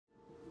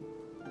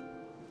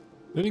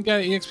Didn't you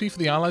get EXP for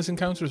the allies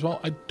encounter as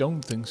well? I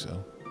don't think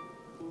so.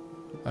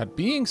 That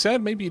being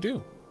said, maybe you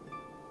do.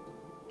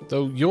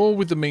 Though you're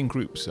with the main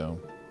group, so...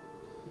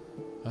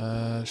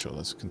 sure,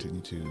 let's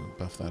continue to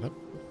buff that up.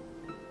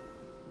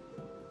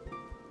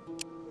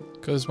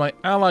 Because my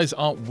allies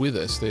aren't with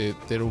us, they're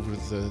over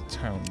the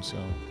town, so...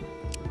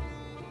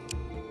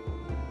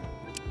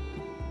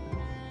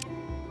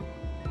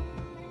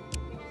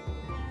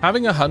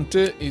 Having a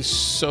hunter is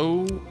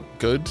so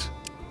good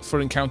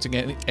for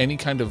encountering any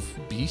kind of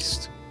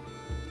beast.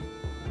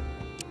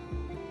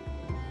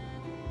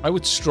 I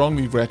would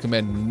strongly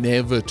recommend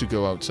never to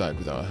go outside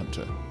without a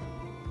hunter.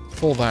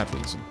 For that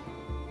reason.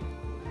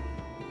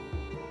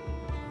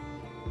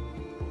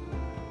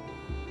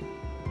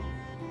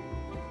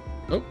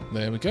 Oh,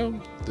 there we go.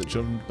 The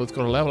children both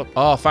got a level up.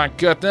 Oh, thank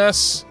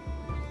goodness!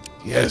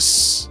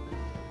 Yes!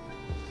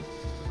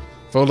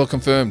 Volo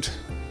confirmed.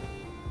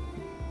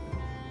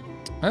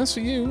 As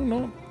for you,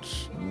 not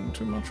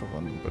too much of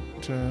one,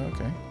 but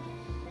okay.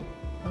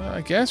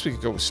 I guess we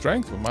could go with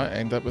strength. We might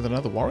end up with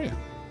another warrior.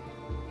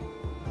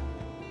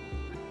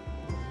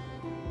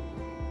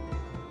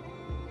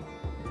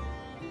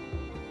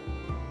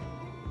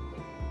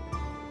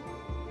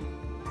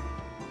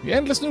 The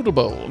Endless Noodle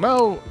Bowl,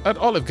 now at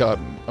Olive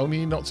Garden,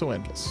 only not so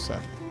endless,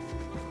 sadly.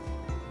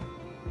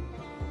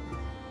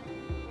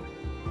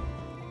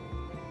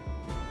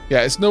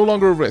 Yeah, it's no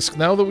longer a risk.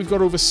 Now that we've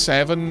got over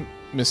 7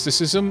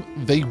 mysticism,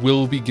 they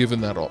will be given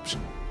that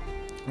option.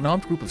 An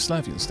armed group of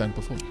Slavians stand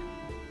before you.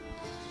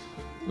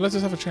 Let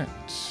us have a chat.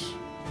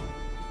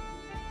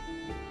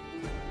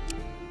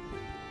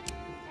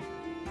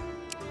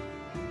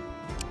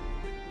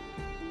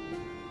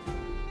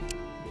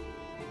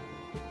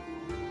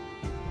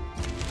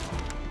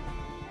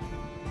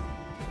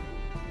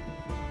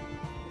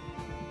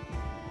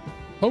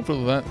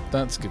 Hopefully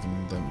that's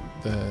given them,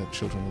 their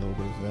children, a little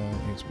bit of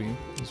XP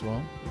as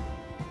well.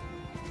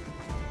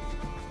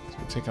 So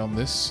we'll take on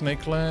this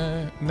snake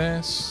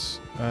nest.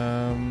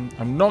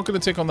 I'm not going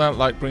to take on that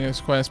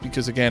Lightbringer's quest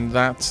because, again,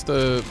 that's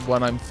the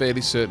one I'm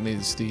fairly certain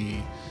is the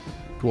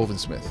Dwarven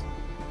Smith.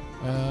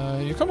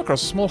 You come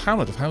across a small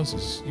hamlet of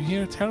houses. You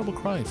hear a terrible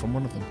cry from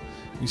one of them.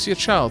 You see a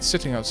child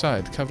sitting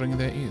outside, covering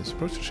their ears.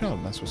 Approach the child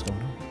and ask what's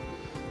going on.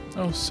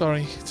 Oh,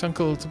 sorry. It's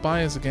Uncle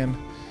Tobias again.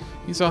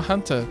 He's our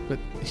hunter, but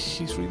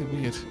he's really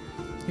weird.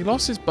 He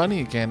lost his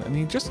bunny again, and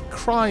he just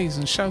cries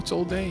and shouts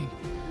all day.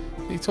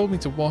 He told me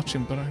to watch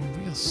him, but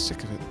I'm real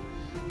sick of it.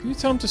 Can you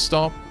tell him to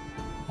stop?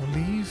 Or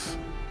leave?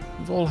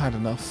 We've all had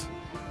enough.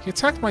 He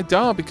attacked my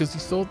dad because he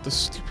thought the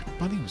stupid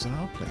bunny was at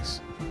our place.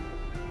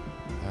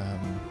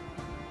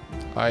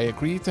 I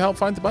agreed to help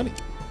find the bunny.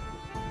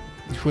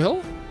 You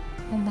will?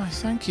 Oh my,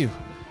 thank you.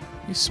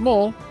 He's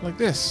small, like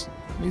this.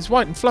 And he's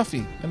white and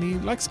fluffy, and he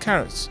likes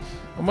carrots.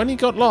 And when he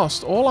got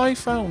lost, all I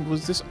found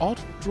was this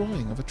odd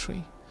drawing of a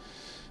tree.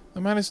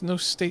 The man is in no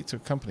state to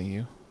accompany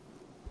you.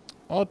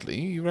 Oddly,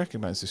 you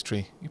recognize this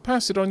tree. You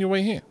passed it on your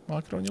way here.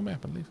 Mark it on your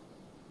map and leave.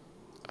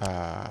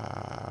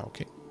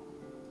 Okay.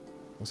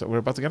 Looks like we're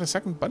about to get a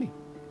second bunny.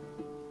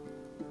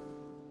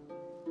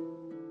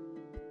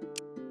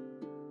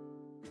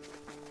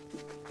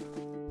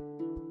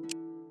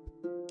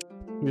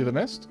 Near the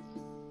nest.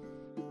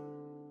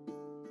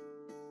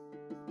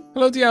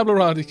 Hello, Diablo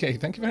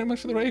RDK. Thank you very much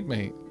for the raid,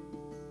 mate.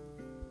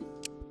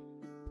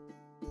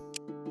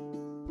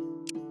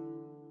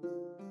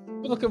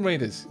 Welcome,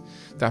 raiders.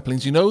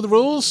 Dapplings, you know the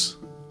rules.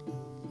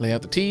 Lay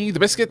out the tea, the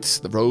biscuits,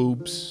 the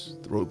robes.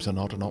 The robes are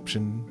not an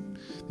option.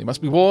 They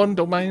must be worn.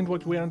 Don't mind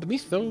what you wear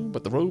underneath, though,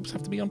 but the robes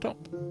have to be on top.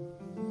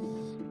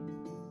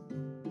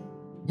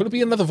 Will it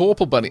be another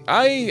Vorpal bunny?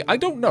 I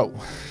don't know,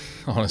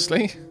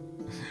 honestly.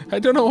 I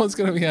don't know what's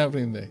going to be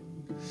happening there.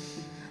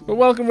 But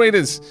welcome,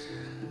 raiders.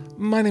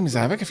 My name is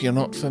Aavak, if you're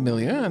not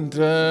familiar, and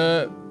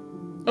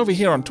over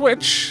here on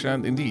Twitch,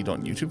 and indeed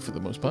on YouTube for the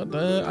most part,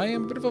 I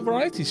am a bit of a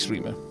variety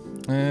streamer.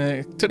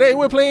 Today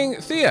we're playing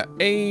Thea,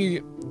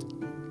 in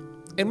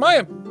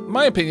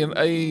my opinion,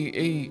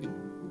 a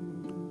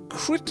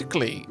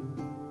criminally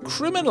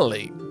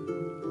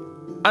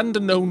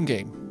underknown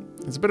game.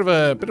 It's a bit of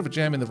a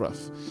gem in the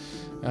rough.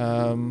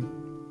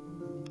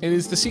 It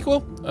is the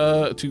sequel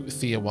to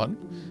Thea 1,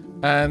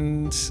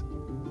 and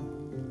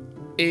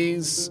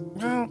is,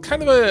 well,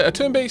 kind of a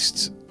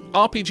turn-based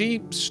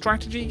RPG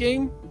strategy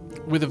game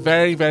with a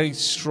very, very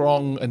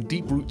strong and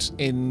deep roots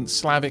in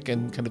Slavic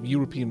and kind of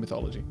European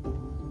mythology.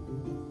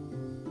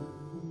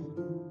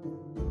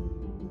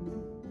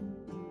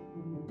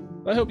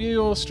 I hope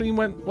your stream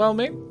went well,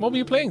 mate. What were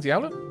you playing,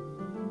 Diablo?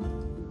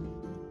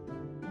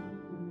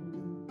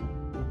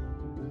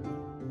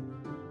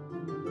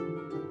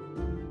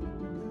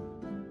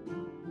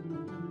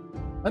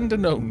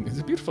 Underknown is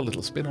a beautiful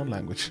little spin on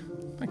language.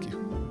 Thank you.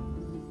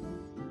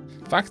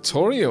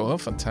 Factorio, oh,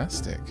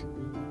 fantastic.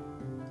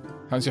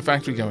 How's your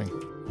factory going?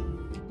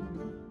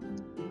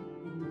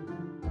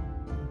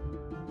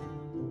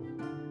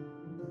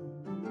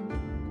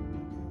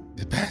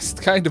 The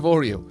best kind of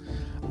Oreo.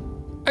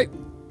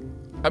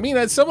 I mean,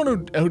 as someone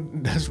who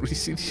does really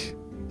see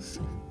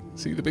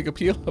the big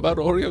appeal about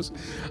Oreos,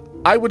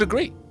 I would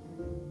agree.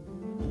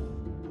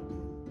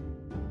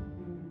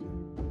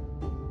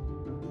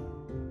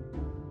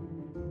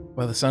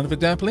 By the sound of it,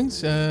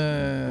 Dapplings,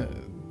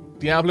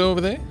 Diablo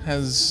over there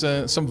has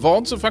some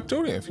VODs of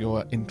Factoria if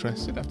you're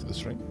interested after the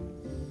stream.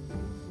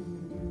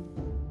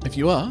 If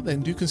you are,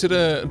 then do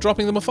consider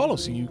dropping them a follow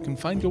so you can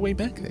find your way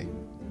back there.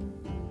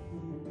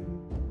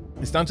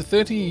 It's down to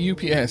 30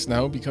 UPS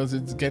now because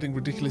it's getting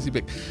ridiculously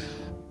big.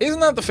 Isn't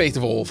that the fate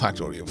of all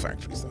Factorio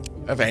factories, though?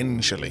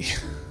 Eventually.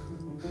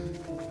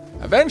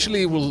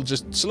 Eventually, it will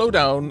just slow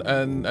down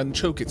and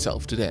choke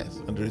itself to death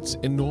under its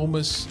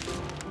enormous...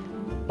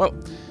 Well,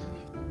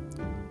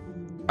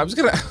 I was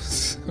gonna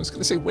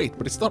say weight,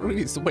 but it's not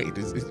really its weight.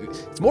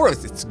 It's more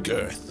of its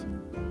girth.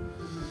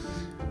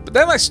 But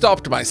then I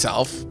stopped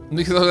myself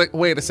because I was like,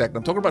 wait a second,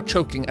 I'm talking about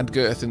choking and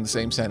girth in the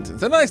same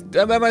sentence. And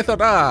then I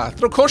thought,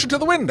 throw caution to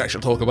the wind. I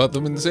shall talk about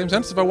them in the same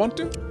sentence if I want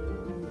to.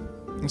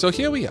 And so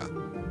here we are.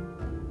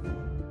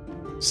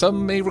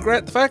 Some may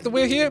regret the fact that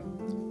we're here.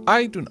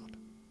 I do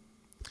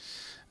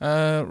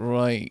not.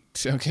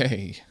 Right,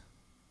 okay.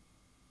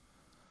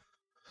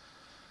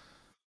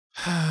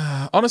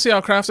 Honestly,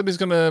 our craftsman is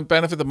going to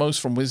benefit the most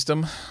from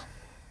wisdom.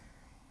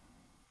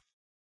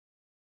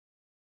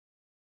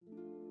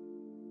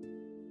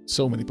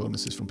 So many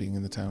bonuses from being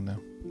in the town now.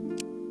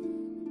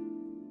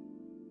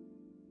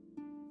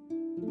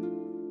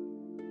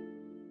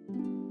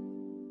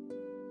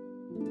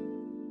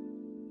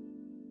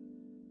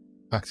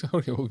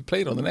 Factorio will be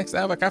played on the next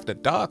Aavak After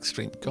Dark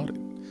stream. Got it.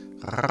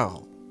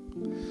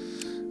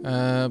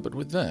 But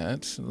with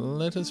that,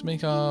 let us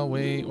make our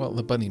way... Well,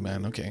 the bunny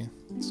man. Okay,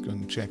 let's go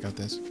and check out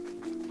this.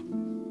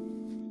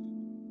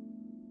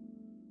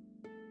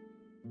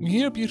 You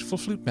hear a beautiful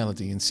flute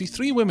melody and see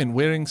 3 women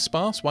wearing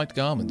sparse white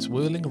garments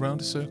whirling around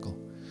a circle.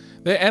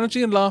 Their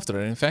energy and laughter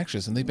are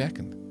infectious and they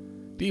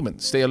beckon.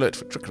 Demons, stay alert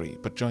for trickery,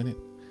 but join in.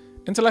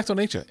 Intellect or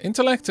nature?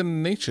 Intellect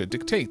and nature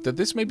dictate that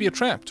this may be a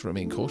trap to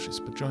remain cautious,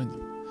 but join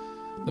them.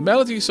 The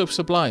melody is so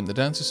sublime, the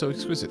dance is so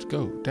exquisite.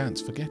 Go,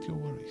 dance, forget your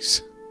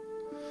worries.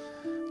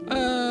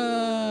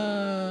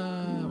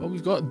 Well,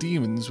 we've got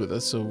demons with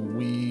us, so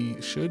we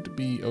should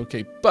be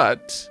okay.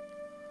 But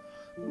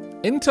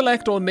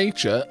intellect or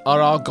nature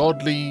are our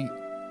godly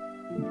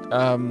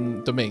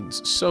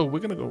domains. So we're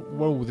going to go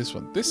roll with this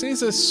one. This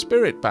is a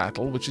spirit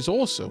battle, which is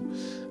also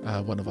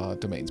one of our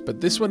domains.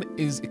 But this one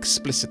is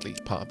explicitly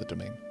part of the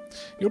domain.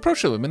 You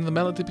approach the women, and the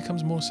melody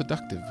becomes more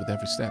seductive with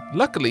every step.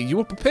 Luckily, you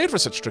were prepared for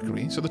such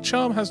trickery, so the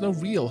charm has no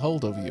real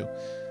hold over you.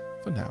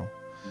 For now.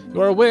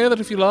 You are aware that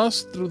if you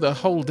last through the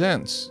whole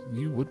dance,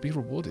 you would be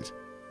rewarded.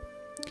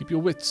 Keep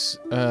your wits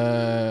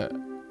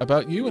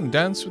about you and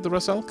dance with the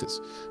Rusalkas.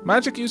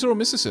 Magic user or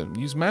mysticism,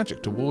 use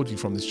magic to ward you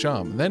from this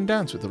charm, and then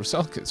dance with the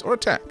Rusalkas, or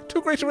attack.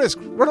 Too great a risk.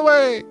 Run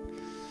away!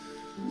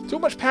 Too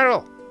much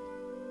peril.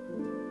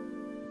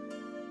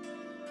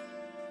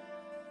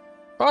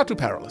 Far too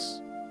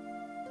perilous.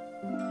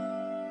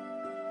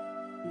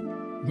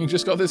 You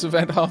just got this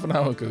event half an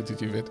hour ago, did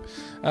you, Vid?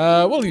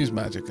 We'll use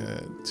magic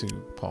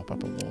to pop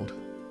up a ward.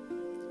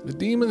 The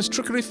demon's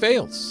trickery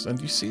fails, and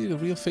you see the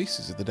real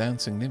faces of the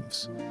dancing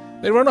nymphs.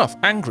 They run off,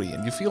 angry,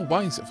 and you feel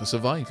wiser for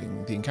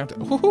surviving the encounter.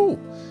 Woohoo!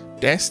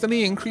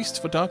 Destiny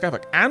increased for Dark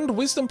Aavak, and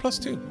Wisdom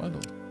 +2, my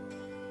lord.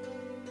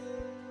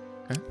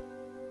 Okay.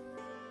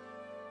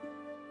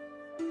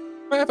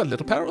 I have a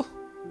little peril.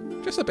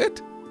 Just a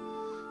bit.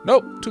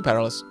 Nope, too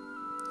perilous.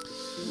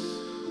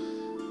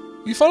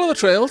 You follow the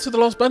trail to the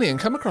Lost Bunny and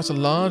come across a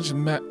large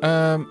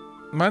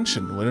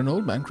mansion where an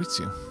old man greets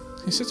you.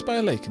 He sits by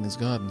a lake in his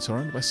garden,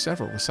 surrounded by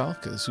several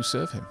Rusalkas who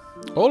serve him.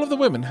 All of the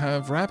women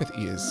have rabbit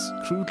ears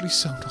crudely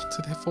sewn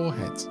onto their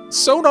foreheads.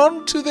 Sewn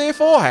onto their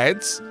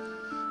foreheads?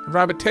 And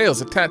rabbit tails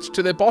attached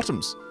to their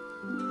bottoms.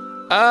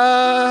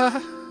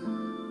 I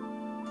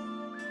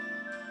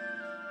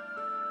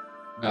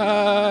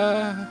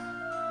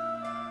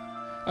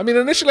mean,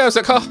 initially I was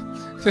like, oh,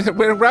 they're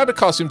wearing rabbit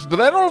costumes, but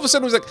then all of a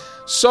sudden it was like,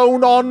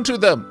 sewn onto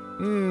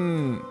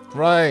them.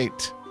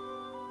 Right.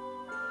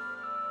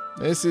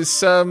 This is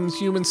some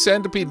human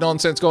centipede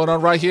nonsense going on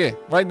right here,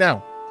 right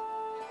now.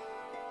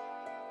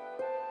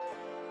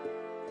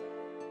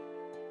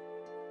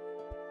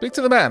 Speak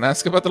to the man,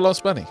 ask about the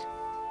Lost Bunny.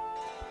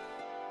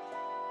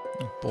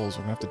 Oh, balls,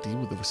 we're going to have to deal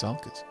with the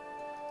Rusalkas.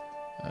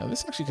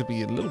 This actually could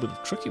be a little bit of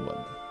a tricky one.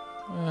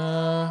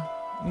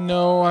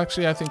 No,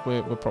 actually, I think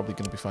we're probably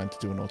going to be fine to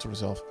do an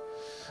auto-resolve.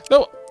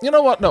 No, you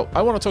know what? No,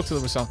 I want to talk to the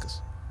Rusalkas.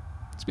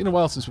 It's been a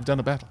while since we've done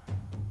a battle.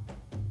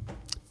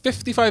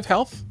 55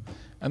 health.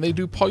 And they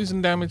do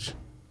poison damage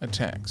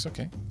attacks.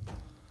 Okay.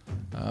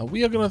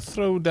 We are going to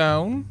throw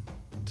down,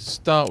 to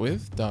start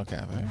with, Dark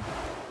Aavak.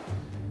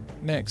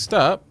 Next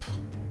up,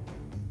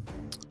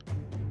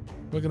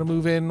 we're going to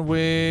move in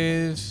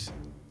with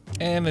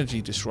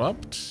Energy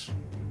Disrupt.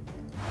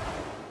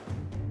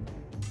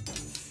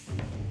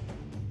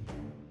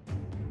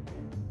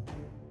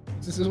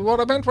 This is what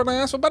I meant when I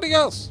asked for buddy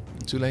else.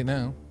 Too late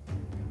now.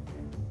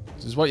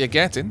 This is what you're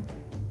getting.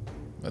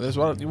 Whether it's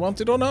what you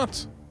wanted or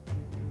not.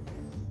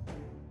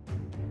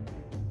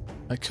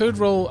 I could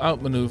roll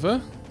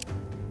outmaneuver.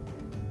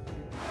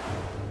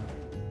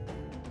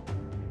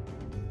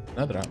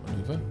 Another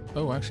outmaneuver.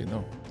 Oh, actually,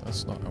 no.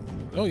 That's not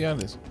outmaneuver. Oh, yeah,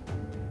 it is.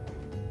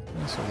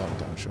 Let's roll that one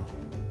down, sure.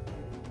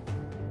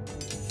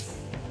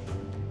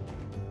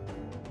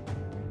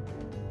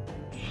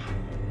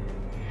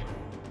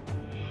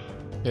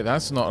 Yeah,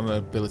 that's not an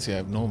ability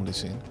I've normally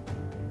seen.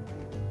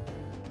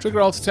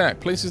 Trigger alt attack.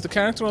 Places the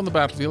character on the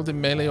battlefield in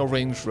melee or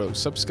ranged row.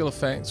 Sub-skill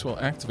effects will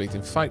activate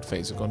in fight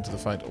phase according to the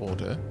fight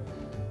order.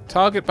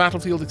 Target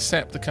battlefield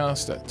except the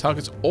caster.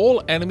 Targets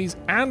all enemies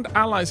and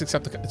allies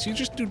except the caster. So you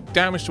just do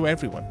damage to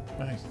everyone.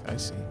 I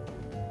see.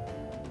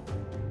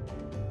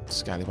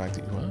 Scallywag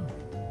that you are.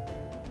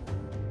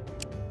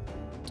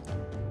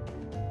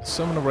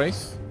 Summon a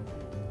Wraith.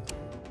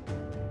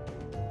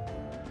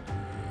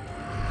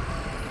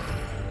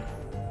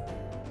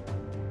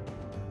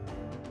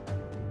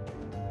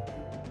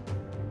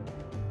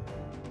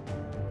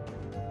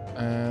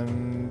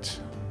 And...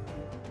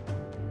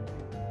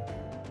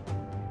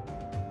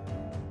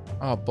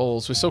 oh,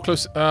 balls. We're so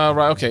close.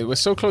 Right, okay. We're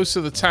so close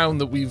to the town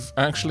that we've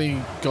actually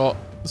got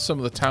some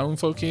of the town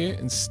folk here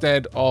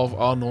instead of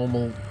our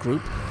normal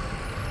group.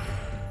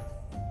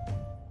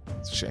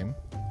 It's a shame.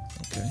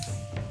 Okay.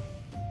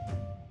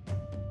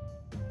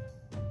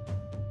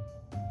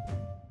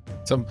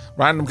 Some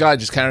random guy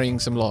just carrying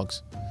some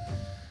logs.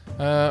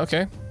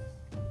 Okay.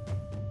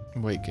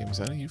 Wait, game, is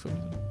that a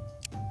euphemism?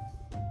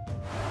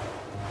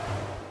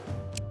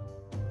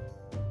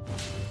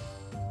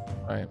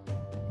 Right.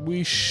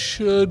 We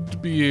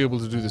should be able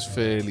to do this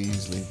fairly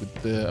easily with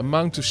the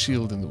amount of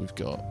shielding that we've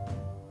got.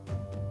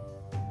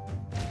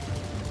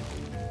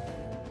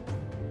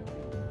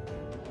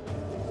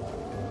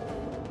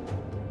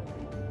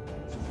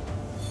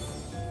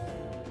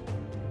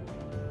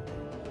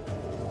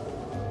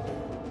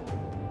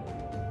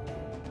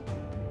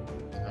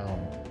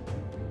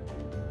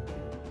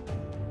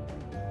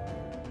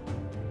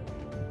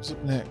 What's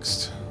up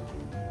next?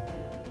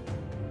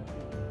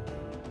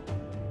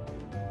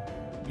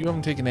 You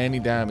haven't taken any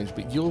damage,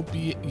 but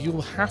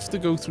you'll have to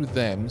go through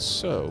them,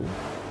 so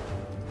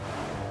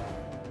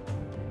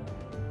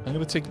I'm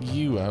gonna take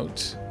you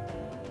out.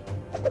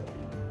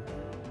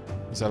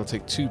 Because that'll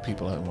take 2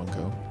 people out in one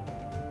go.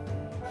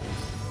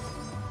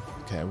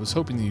 Okay, I was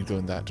hoping you'd go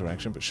in that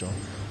direction, but sure.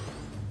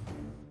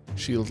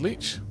 Shield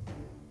leech.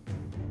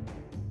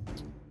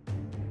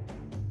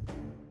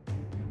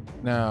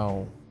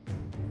 Now,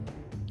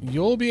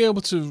 you'll be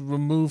able to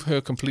remove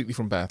her completely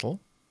from battle.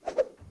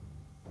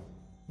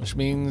 Which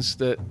means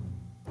that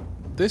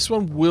this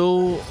one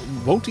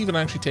won't even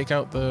actually take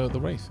out the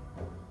Wraith.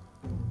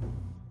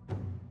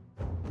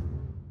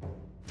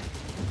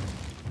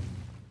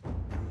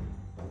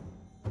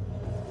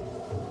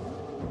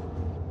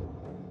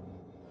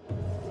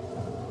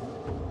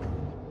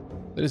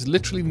 There is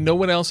literally no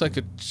one else I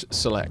could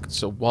select,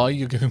 so why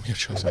you're giving me a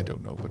choice, I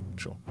don't know, but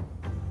sure.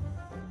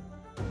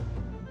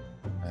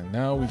 And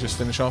now we just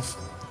finish off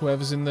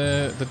whoever's in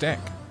the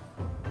deck.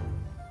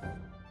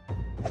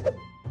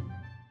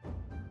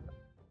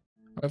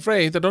 I'm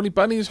afraid that only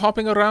bunnies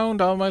hopping around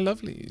are my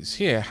lovelies.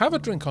 Here, have a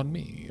drink on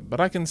me,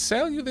 but I can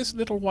sell you this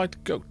little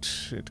white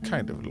goat. It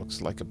kind of looks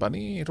like a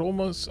bunny. I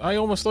almost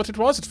thought it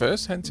was at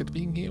first, hence it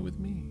being here with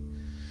me.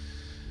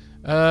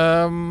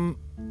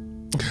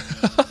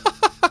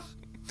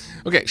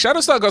 Okay,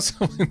 Shadowstar got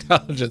some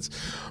intelligence,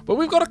 but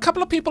we've got a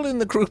couple of people in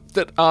the group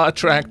that are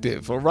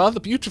attractive, or rather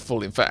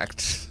beautiful, in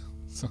fact.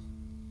 So,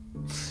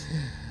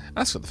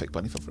 ask for the fake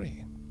bunny for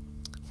free.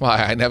 Why,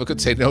 I never could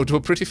say no to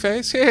a pretty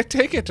face. Here,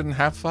 take it and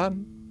have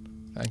fun.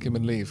 Thank him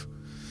and leave.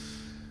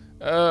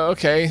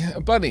 Okay,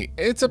 a bunny.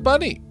 It's a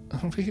bunny.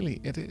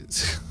 Really, it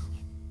is.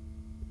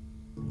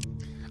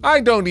 I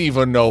don't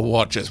even know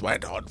what just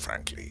went on,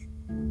 frankly.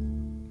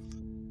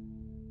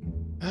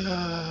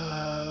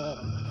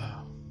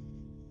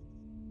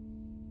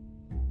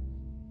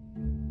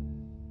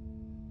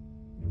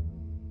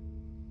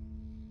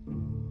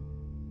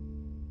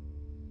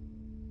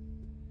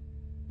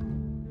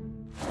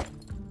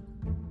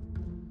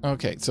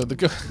 Okay, so the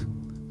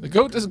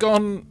goat has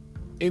gone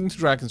into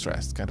Dragon's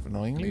Rest, kind of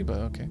annoyingly, but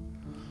okay.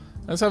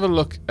 Let's have a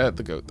look at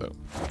the goat, though.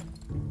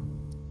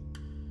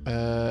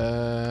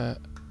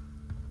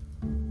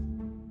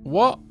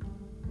 What?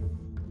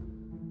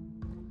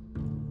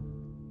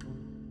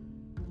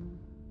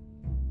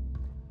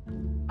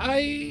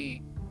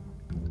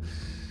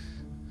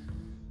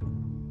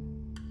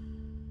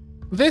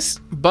 This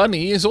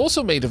bunny is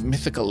also made of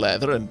mythical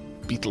leather and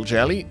beetle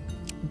jelly,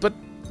 but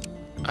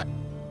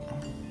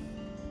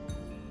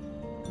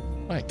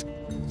right.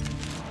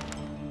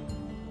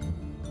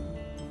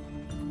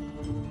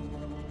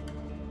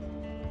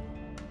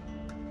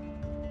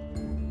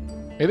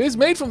 It is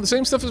made from the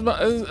same stuff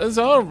as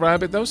our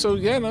rabbit, though, so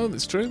yeah, no,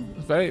 that's true.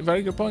 Very,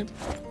 very good point.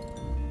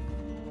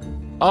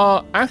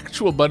 Our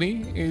actual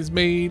bunny is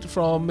made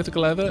from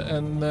mythical leather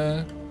and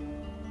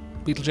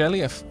beetle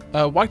jelly,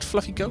 a white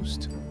fluffy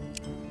ghost.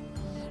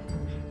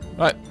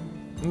 Right,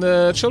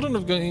 the children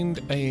have gained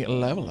a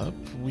level up.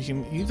 We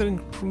can either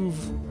improve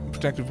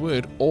protective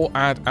word or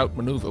add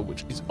outmaneuver,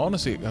 which is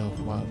honestly, oh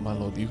my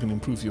lord, you can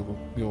improve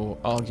your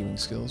arguing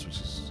skills,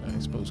 which is, I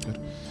suppose, good.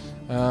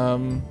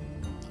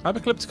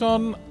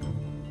 Apocalypticon,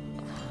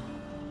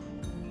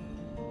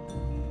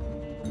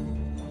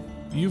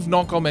 you've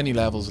not got many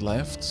levels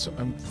left, so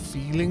I'm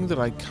feeling that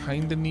I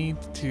kind of need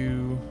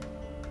to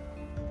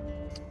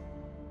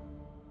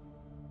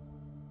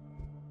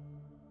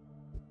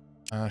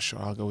Sure,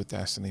 I'll go with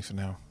Destiny for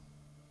now.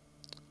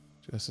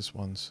 Just this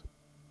once.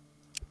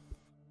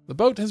 The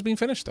boat has been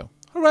finished, though.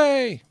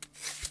 Hooray!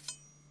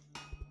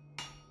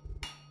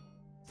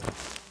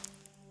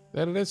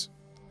 There it is.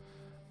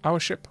 Our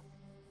ship.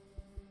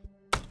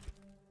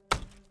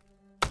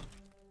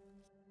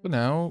 But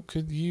now,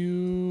 could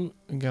you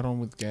get on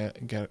with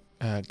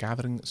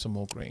gathering some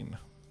more grain?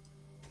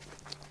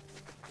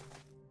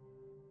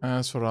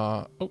 As for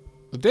our... Oh,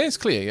 the day is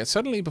clear, yet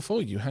suddenly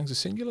before you hangs a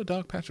singular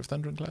dark patch of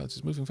thunder and clouds.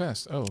 It's moving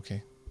fast. Oh,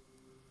 okay.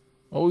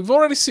 Well, we've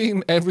already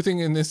seen everything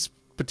in this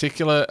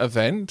particular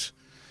event.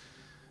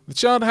 The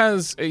child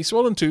has a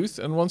swollen tooth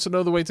and wants to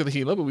know the way to the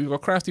healer, but we've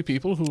got crafty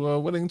people who are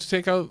willing to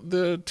take out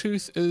the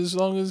tooth as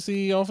long as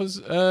he offers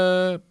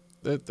at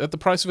the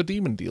price of a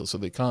demon deal, so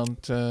they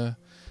can't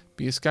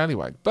be a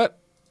scallywag.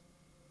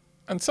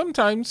 And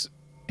sometimes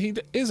he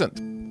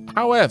isn't.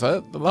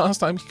 However, the last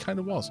time he kind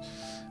of was.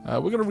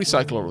 We're going to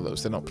recycle all of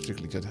those. They're not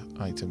particularly good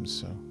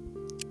items, so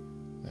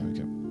there we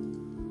go.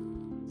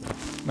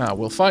 Now,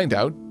 we'll find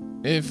out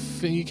if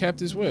he kept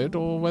his word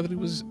or whether he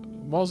was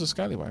a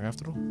scallywag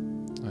after all.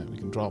 Right, we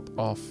can drop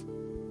off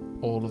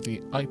all of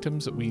the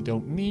items that we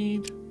don't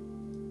need.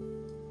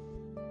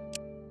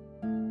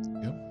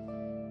 Yep.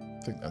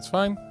 I think that's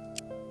fine.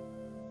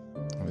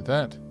 And with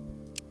that,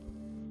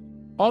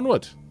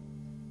 onward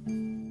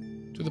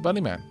to the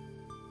bunny man.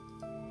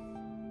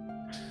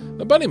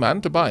 The bunny man,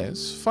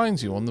 Tobias,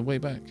 finds you on the way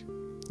back.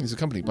 He's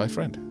accompanied by a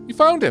friend. You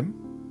found him?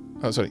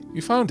 Oh, sorry.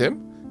 You found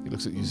him? He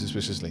looks at you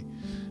suspiciously.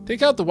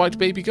 Take out the white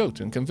baby goat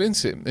and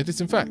convince him it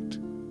is in fact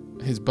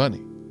his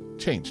bunny,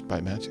 changed by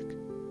magic.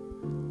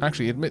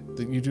 Actually, admit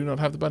that you do not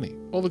have the bunny,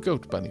 or the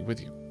goat bunny,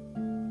 with you.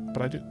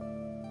 But I do.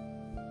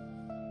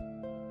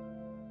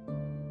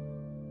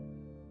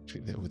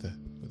 Actually, there with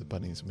the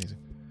bunny is amazing.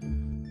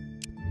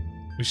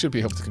 We should be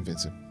able to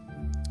convince him.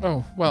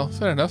 Oh, well,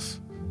 fair enough.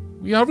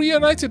 We are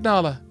reunited,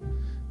 Nala.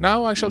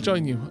 Now I shall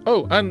join you.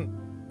 Oh, and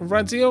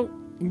Radzio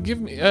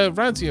gave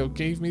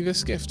me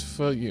this gift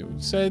for you.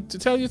 Said to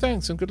tell you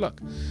thanks and good luck.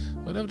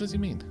 Whatever does he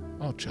mean?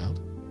 Oh, child.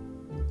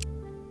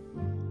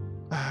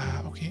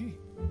 Okay.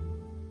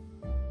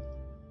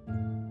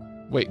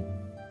 Wait.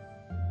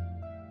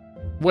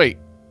 What?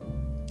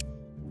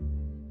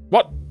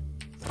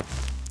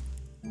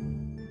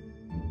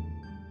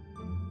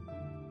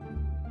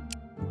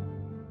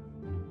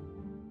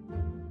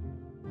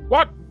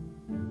 What?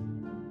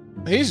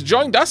 He's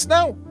joined us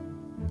now?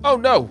 Oh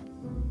no.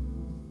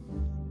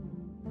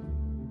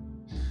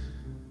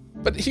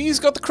 But he's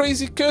got the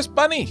crazy cursed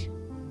bunny.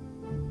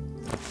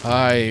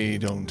 I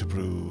don't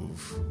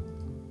approve.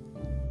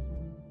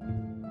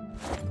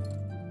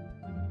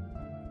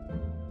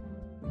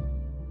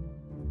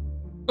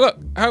 Look,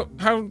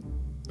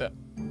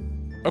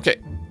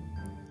 okay.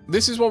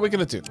 This is what we're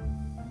going to do.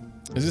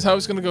 This is how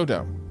it's going to go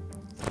down.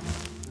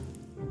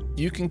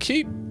 You can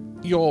keep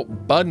your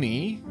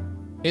bunny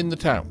in the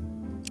town.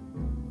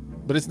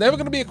 But it's never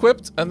going to be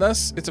equipped, and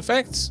thus its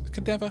effects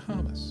can never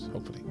harm us,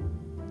 hopefully.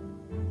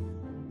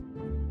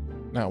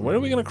 Now, where are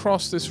we going to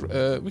cross this?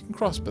 We can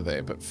cross by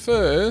there, but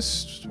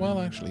first...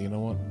 Well, actually, you know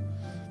what?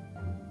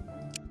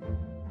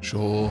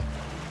 Sure.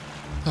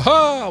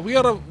 Haha! We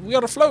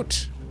are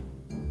afloat!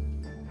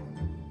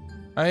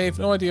 I have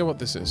no idea what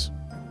this is.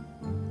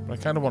 But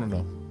I kind of want to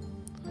know.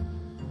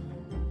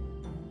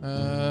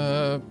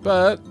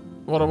 But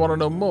what I want to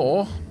know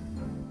more...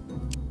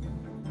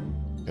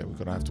 Okay, we're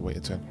going to have to wait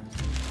a turn.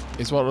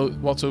 Is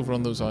what's over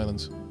on those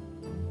islands.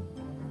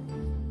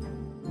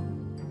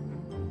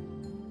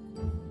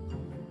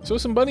 Show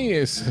some bunny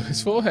ears to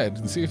his forehead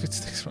and see if it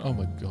sticks. Oh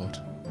my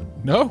god.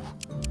 No!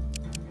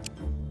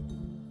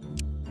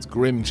 It's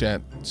grim,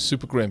 chat.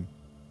 Super grim.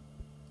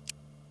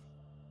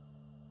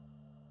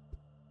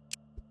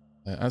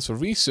 As for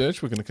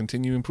research, we're going to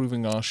continue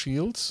improving our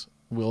shields.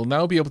 We'll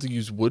now be able to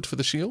use wood for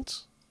the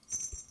shields.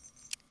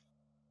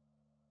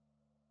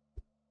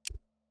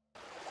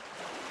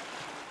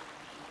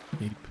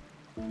 Keep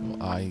your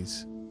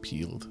eyes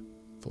peeled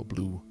for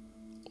blue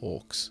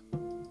orcs.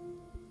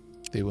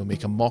 They will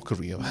make a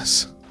mockery of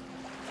us.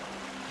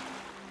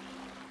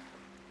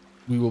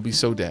 We will be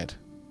so dead.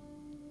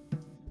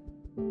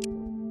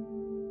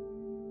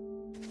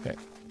 Okay.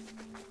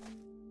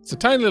 It's a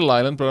tiny little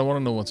island, but I want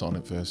to know what's on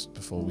it first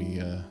before we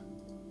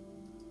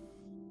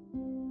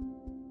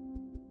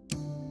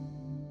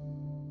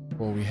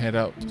head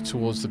out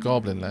towards the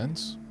Goblin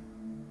Lands.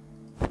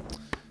 You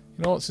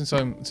know what? Since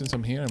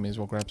I'm here, I may as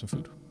well grab some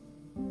food.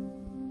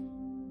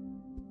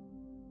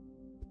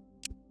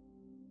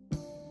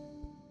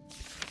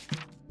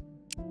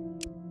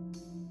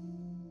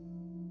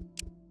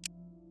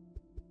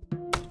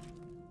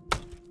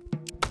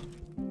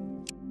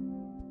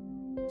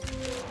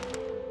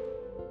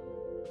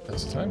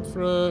 That's time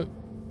for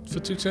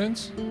 2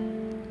 turns.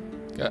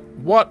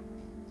 What?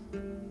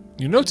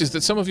 You notice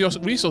that some of your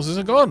resources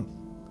are gone.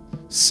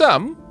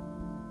 Some?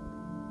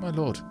 My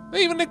lord.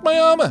 They even nicked my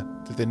armor.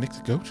 Did they nick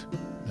the goat?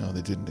 No,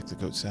 they didn't nick the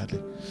goat,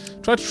 sadly.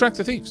 Try to track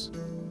the thieves.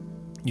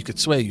 You could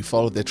swear you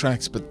followed their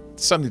tracks, but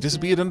suddenly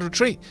disappeared under a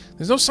tree.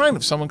 There's no sign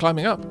of someone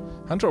climbing up.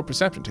 Hunter or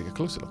perception, take a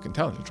closer look.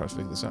 Intelligent, try to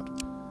figure this out.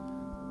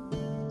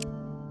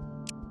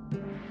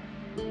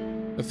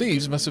 The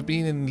thieves must have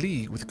been in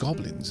league with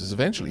goblins, as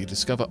eventually you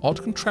discover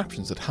odd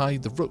contraptions that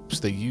hide the ropes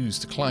they use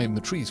to climb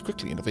the trees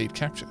quickly and evade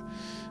capture.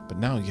 But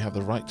now you have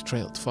the right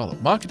trail to follow.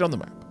 Mark it on the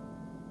map.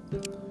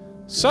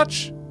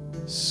 Such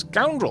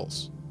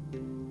scoundrels!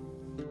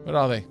 Where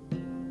are they?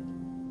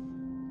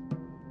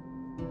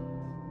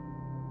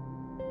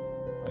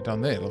 Right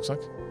down there, it looks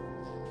like.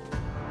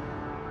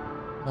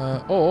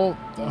 Oh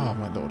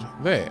my lord.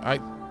 There.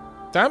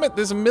 Damn it,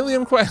 there's a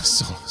million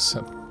quests all of a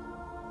sudden.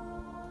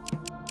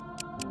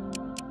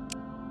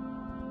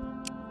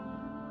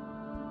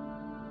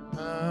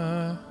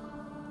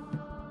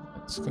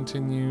 Let's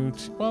continue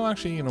to... Well,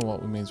 actually, you know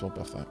what? We may as well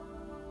buff that.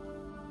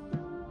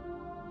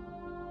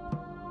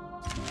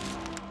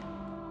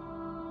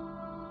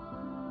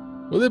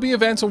 Will there be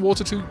events on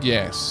water too?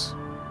 Yes.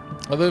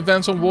 Are there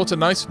events on water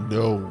nice?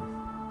 No.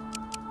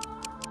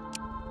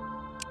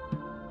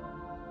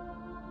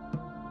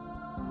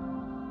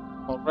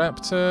 Hot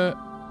Raptor.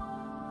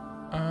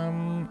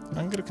 I'm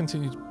going to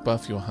continue to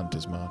buff your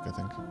hunter's mark, I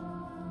think.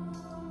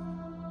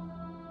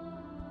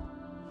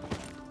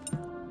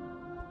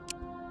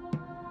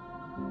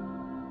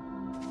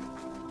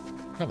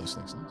 Hello,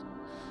 snakes.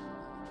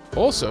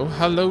 Also,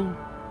 hello,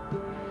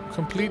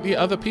 completely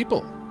other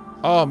people.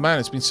 Oh man,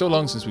 it's been so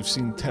long since we've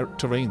seen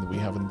terrain that we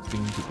haven't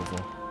been to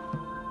before.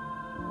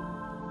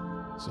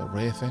 It's a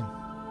rare thing.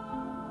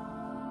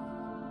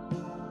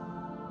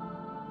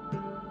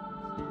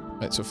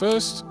 Right, so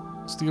first,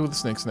 let's deal with the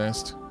snake's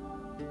nest.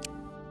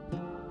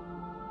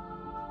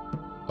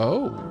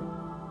 Oh.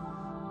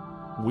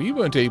 We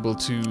weren't able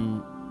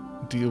to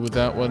deal with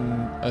that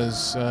one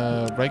as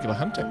regular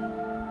hunting.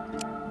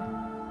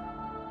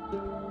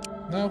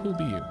 Now who'll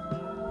be you?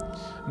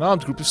 An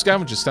armed group of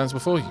scavengers stands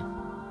before you.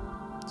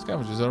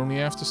 Scavengers are only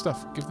after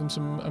stuff. Give them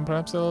some, and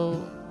perhaps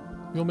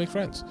you'll make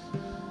friends.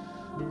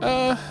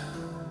 I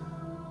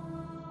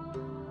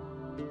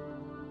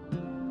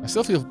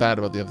still feel bad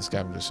about the other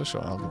scavengers, so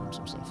sure, I'll give them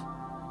some stuff.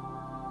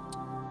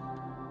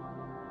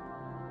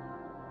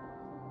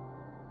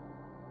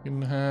 You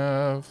can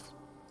have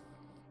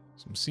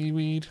some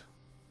seaweed.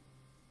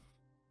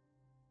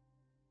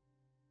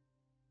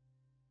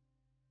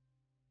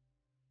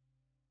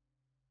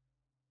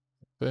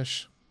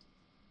 Fish.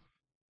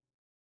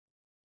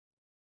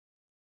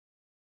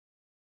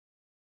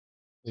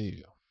 There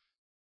you go.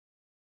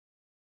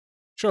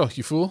 Sure,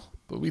 you fool,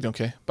 but we don't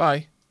care.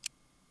 Bye.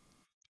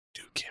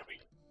 You do care.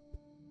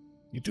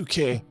 You do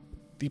care.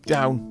 Deep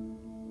down.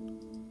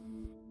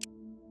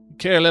 You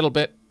care a little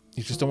bit.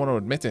 You just don't want to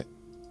admit it.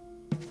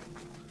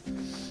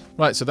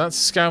 Right, so that's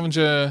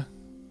scavenger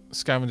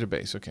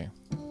base, okay.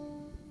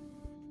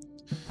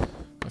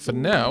 But for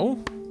now,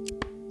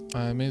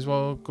 I may as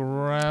well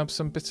grab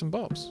some bits and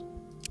bobs.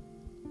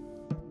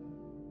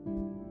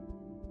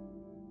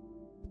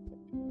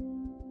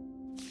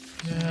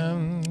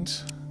 And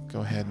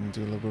go ahead and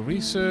do a little bit of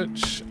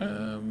research.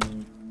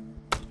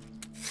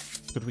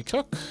 Could we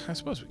cook? I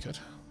suppose we could.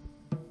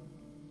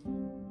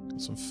 Got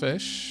some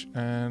fish,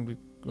 and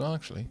well,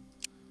 actually,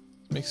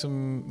 make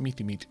some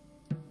meaty meat.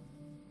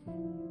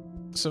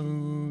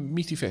 Some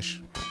meaty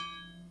fish.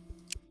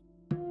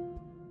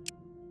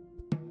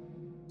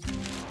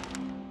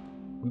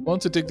 We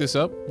want to dig this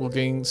up. We'll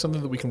gain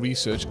something that we can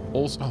research.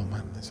 Also, oh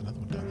man, there's another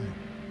one down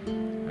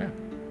there.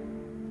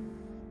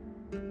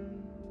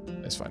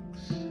 Yeah. That's fine.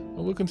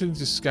 Well, we'll continue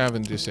to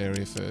scavenge this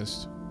area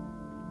first.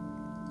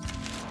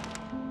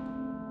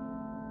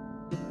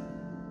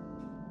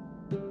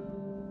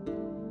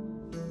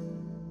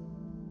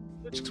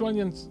 Which two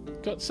onions?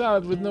 Got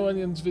salad with no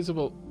onions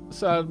visible. The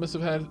salad must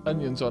have had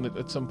onions on it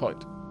at some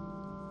point,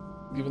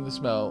 given the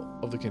smell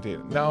of the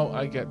container. Now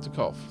I get to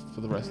cough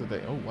for the rest of the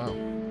day. Oh wow.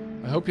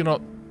 I hope you're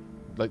not,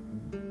 like,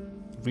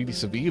 really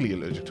severely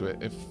allergic to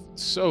it. If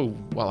so,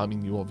 well, I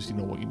mean, you obviously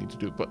know what you need to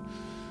do, but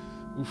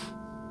oof.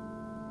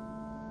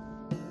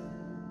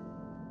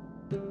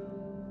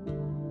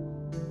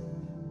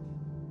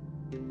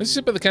 As you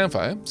sit by the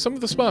campfire, some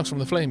of the sparks from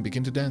the flame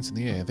begin to dance in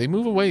the air. They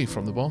move away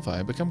from the bonfire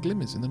and become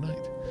glimmers in the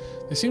night.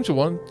 They seem to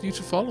want you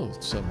to follow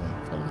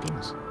somewhere. Follow the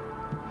glimmers.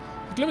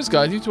 The glimmers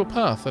guide you to a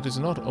path that is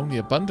not only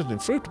abundant in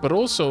fruit, but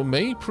also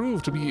may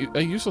prove to be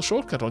a useful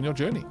shortcut on your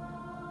journey.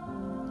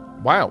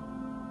 Wow.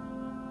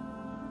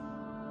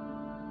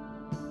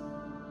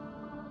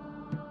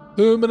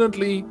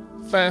 Permanently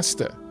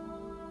faster.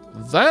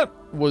 That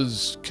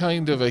was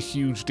kind of a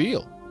huge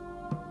deal.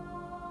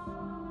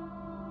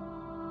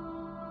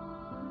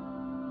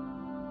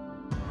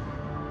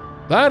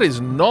 That is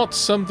not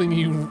something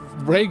you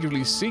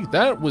regularly see.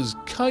 That was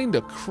kind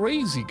of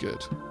crazy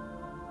good.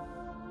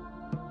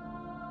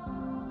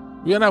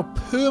 We are now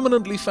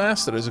permanently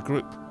faster as a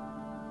group.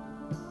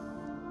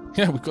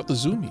 Yeah, we've got the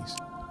zoomies.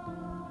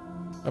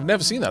 I've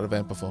never seen that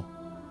event before.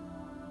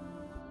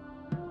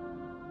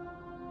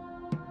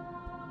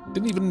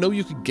 Didn't even know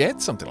you could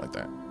get something like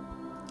that.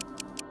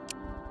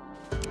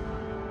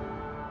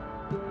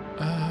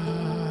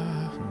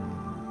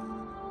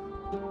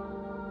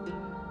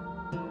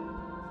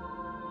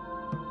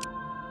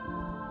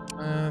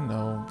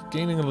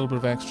 gaining a little bit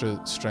of extra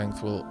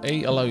strength will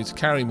A, allow you to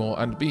carry more,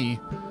 and B,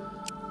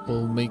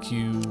 will make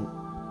you,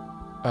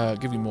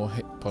 give you more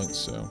hit points,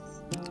 so.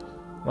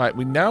 Right,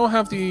 we now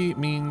have the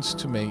means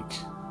to make...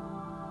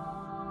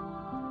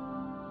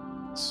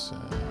 Let's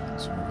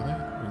zoom over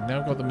there. We've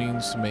now got the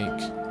means to make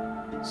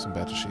some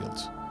better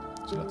shields.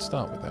 So let's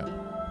start with that.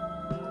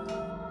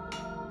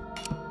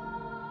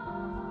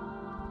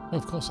 Oh,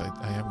 of course,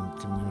 I haven't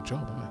given you a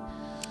job,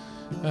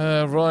 have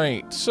I?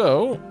 Right,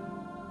 so...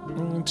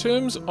 In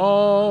terms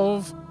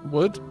of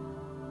wood,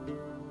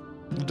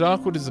 the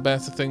dark wood is the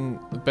best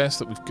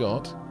that we've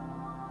got.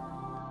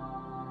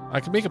 I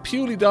can make a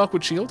purely dark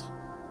wood shield,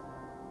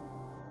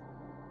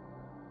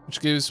 which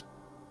gives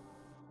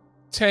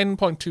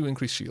 10.2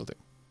 increased shielding.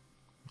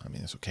 I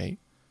mean, that's okay.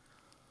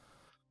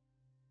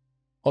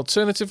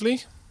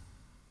 Alternatively,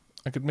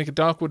 I could make a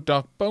dark wood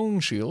dark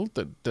bone shield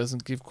that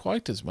doesn't give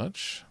quite as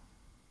much.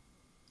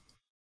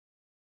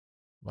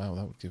 Wow,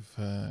 that would give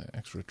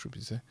extra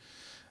attributes there.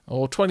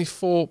 Or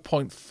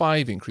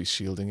 24.5 increased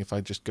shielding if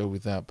I just go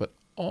with that. But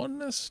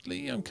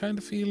honestly, I'm kind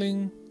of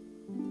feeling...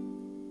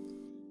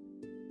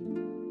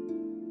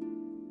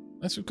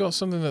 Unless we've got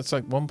something that's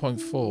like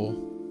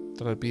 1.4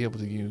 that I'd be able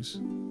to use.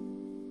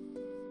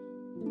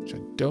 Which I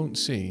don't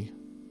see.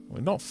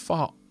 We're not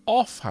far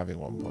off having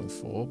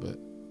 1.4, but...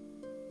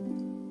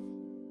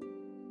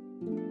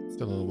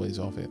 Still a little ways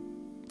off it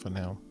for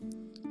now.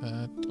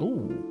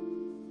 Ooh.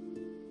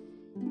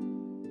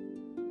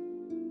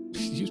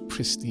 Use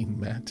pristine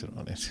matter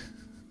on it.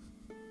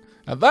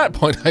 At that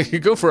point, I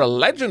could go for a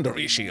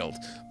legendary shield.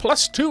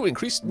 +2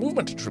 increased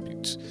movement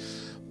attributes.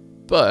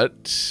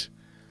 But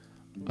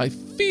I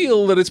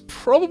feel that it's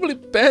probably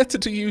better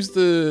to use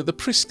the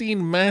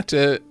pristine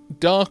matter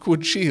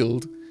Darkwood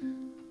shield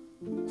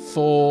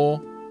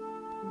for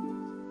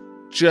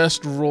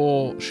just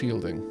raw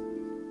shielding.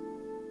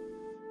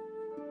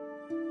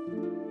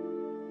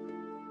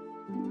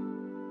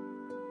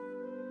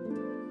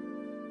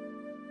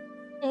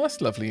 Oh,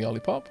 that's lovely,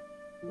 Olipop.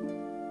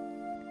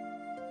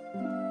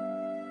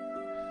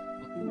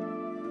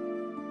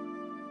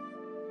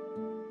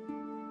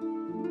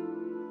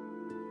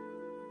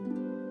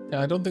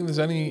 Yeah, I don't think there's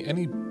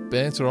any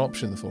better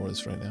option for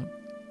us right now.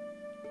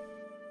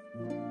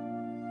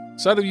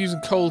 Instead of using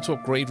coal to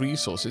upgrade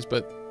resources,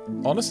 but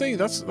honestly,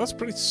 that's a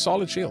pretty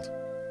solid shield.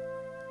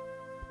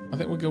 I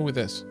think we'll go with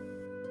this.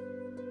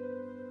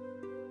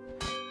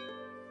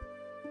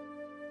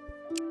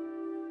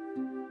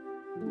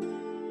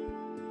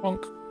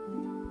 Bonk.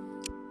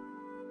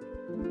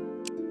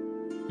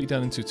 Be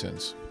done in 2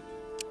 turns.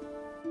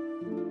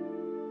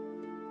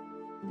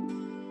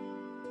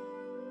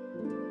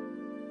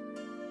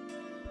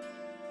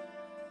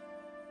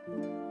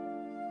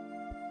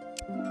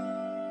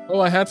 Oh,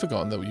 I had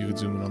forgotten that you could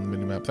zoom in on the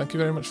minimap. Thank you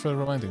very much for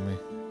reminding me.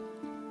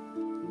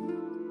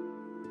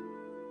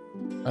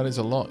 That is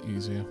a lot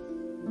easier.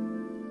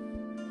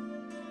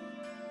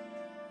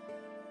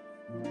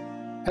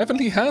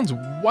 Heavenly Hands,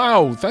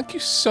 wow, thank you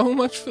so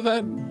much for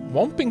that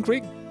whomping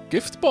great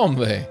gift bomb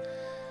there.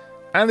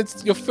 And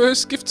it's your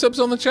first gift subs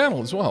on the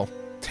channel as well.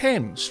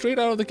 10, straight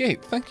out of the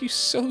gate. Thank you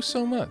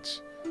so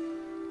much.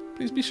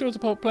 Please be sure to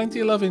pop plenty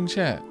of love in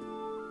chat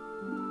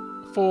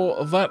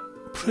for that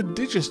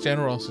prodigious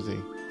generosity.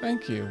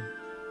 Thank you.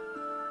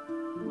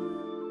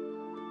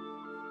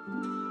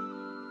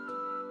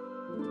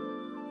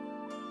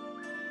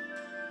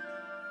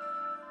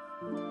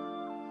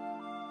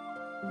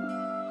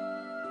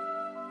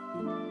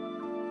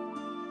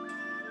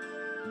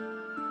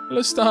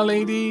 Hello, Star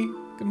Lady.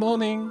 Good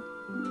morning.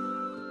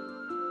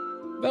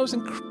 That was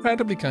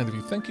incredibly kind of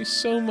you. Thank you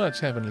so much,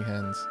 Heavenly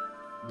Hands.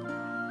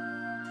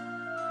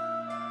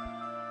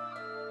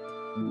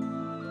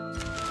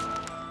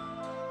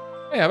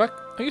 Hey, Aavak.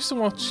 I used to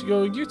watch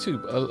your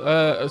YouTube.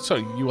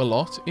 Sorry, you a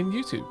lot in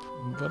YouTube,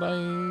 but I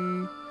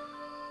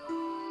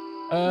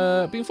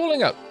been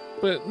falling out.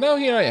 But now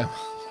here I am.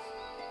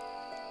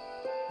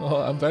 Oh,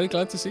 I'm very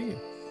glad to see you.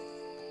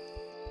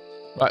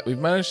 Right, we've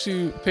managed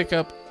to pick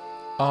up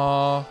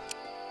our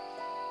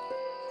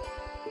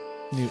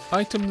new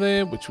item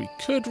there, which we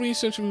could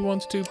research if we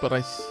wanted to, but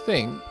I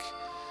think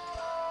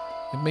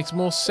it makes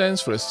more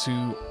sense for us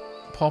to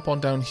pop on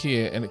down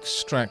here and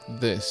extract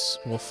this.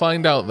 We'll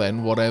find out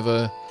then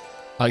whatever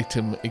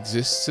item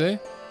exists there.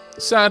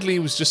 Sadly, it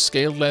was just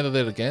scaled leather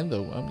there again,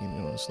 though. I mean,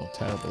 you know, it's not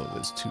terrible that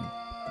there's 2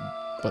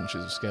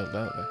 bunches of scaled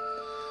leather there.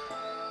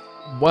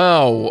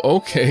 Wow,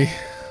 okay.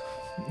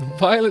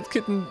 Violet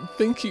Kitten,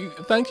 thank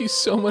you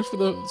so much for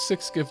the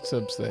 6 gift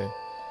subs there.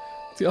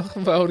 Diolch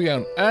yn fawr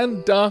iawn.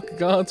 And Dark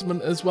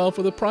Guardsman as well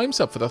for the Prime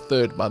sub for the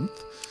 3rd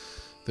month.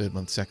 3rd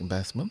month, 2nd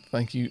best month.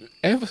 Thank you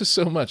ever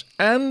so much.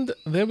 And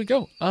there we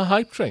go, our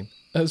hype train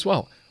as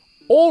well.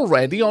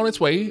 Already on its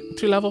way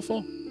to level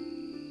 4.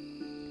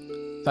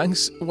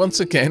 Thanks once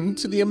again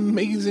to the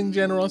amazing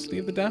generosity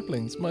of the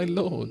Dapplings, my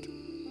lord.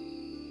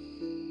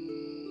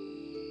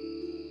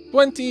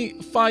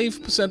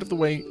 25% of the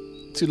way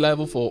to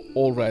level 4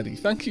 already.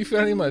 Thank you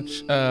very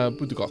much,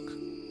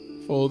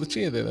 Budugok, for the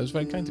cheer there. That was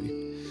very kind of you.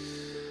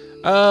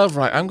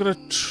 Right, I'm going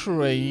to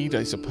trade,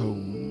 I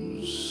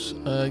suppose.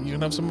 You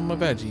can have some of my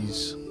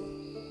veggies.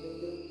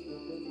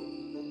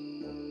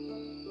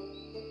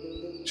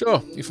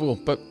 Sure, you fool,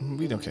 but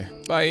we don't care.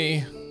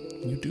 Bye.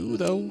 You do,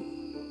 though.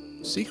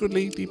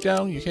 Secretly, deep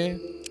down, you care.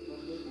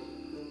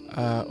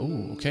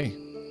 Oh, okay.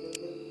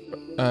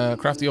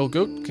 Crafty old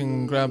goat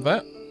can grab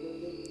that.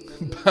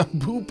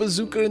 Bamboo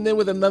Bazooka in there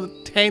with another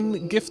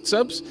 10 gift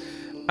subs.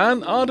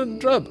 And Ardent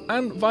Drub.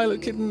 And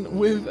Violet Kitten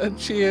with a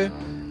cheer.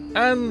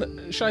 And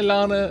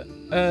Shailana,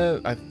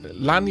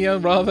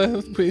 Lanya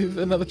rather, with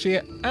another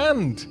cheer.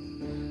 And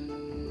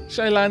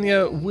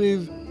Shailanya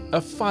with a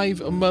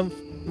 5-month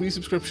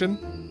resubscription.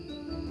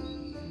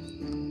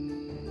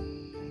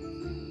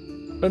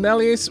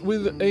 Onelius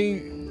with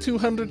a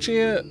 200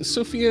 cheer,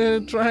 Sophia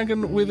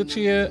Dragon with a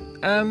cheer,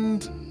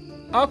 and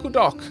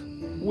Arkudok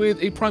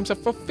with a prime sub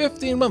for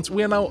 15 months.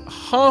 We are now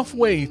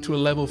halfway to a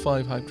level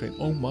 5 hype train.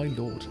 Oh my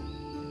lord.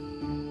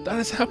 That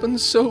has happened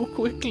so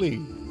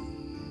quickly.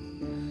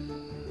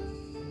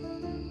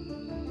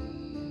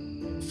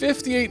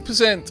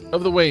 58%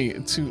 of the way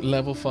to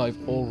level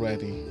 5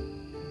 already.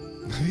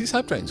 These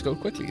hype trains go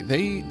quickly.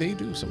 They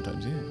do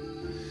sometimes, yeah.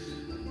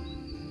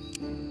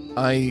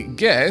 I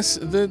guess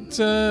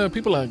that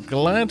people are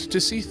glad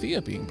to see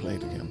Thea being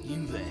played again.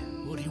 You there?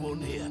 What do you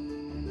want here?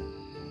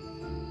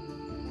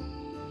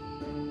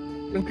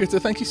 Critter,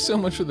 thank you so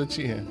much for the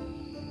cheer.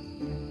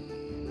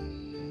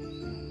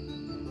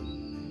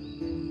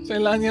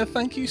 Lanya,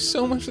 thank you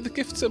so much for the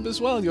gift sub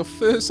as well. You're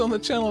first on the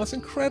channel. That's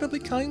incredibly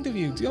kind of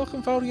you. Diolch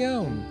yn fawr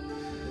iawn.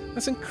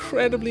 That's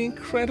incredibly,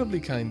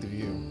 incredibly kind of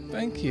you.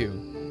 Thank you.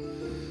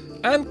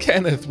 And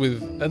Kenneth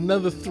with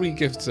another 3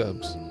 gift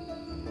subs.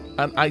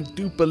 And I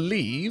do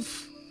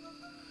believe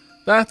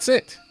that's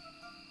it.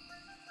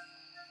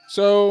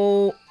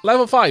 So,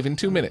 level 5 in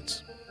 2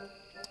 minutes.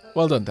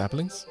 Well done,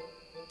 Dapplings.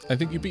 I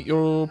think you beat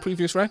your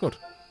previous record.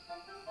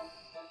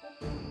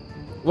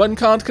 One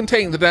can't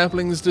contain the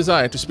Dapplings'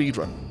 desire to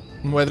speedrun.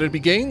 Whether it be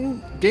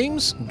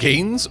gains,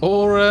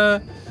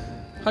 or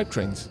hype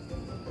trains.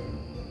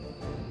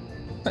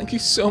 Thank you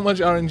so much,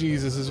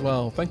 RNGesus, as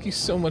well. Thank you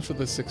so much for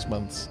the 6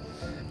 months.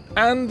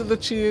 And the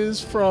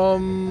cheers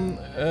from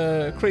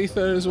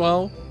Crather as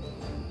well.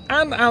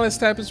 And Alice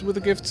Tappers with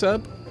a gift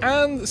sub.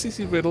 And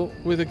CC Riddle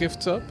with a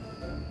gift sub.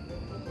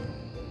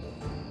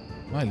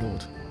 My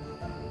lord.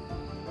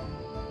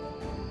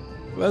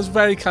 That's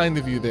very kind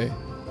of you there,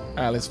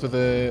 Alice, for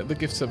the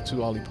gift sub to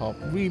Olipop.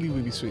 Really,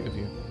 really sweet of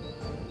you.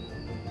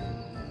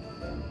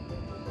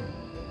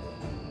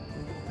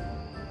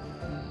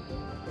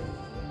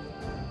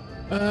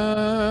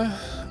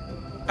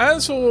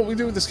 As for what we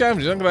do with the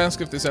scavengers, I'm going to ask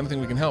if there's anything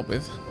we can help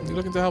with. You're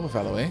looking to help a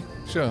fellow, eh?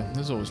 Sure,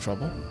 there's always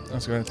trouble.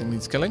 Ask if anything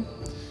needs killing.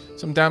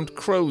 Some damned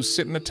crows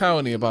sit in a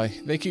tower nearby.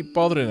 They keep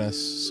bothering us,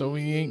 so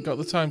we ain't got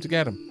the time to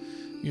get them.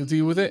 You'll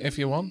deal with it if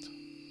you want.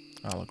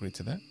 I'll agree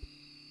to that.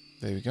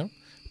 There we go.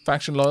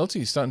 Faction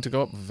loyalty is starting to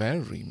go up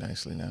very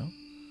nicely now.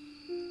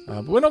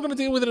 But we're not going to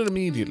deal with it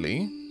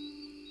immediately.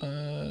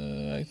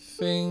 I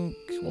think...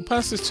 Well,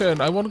 past this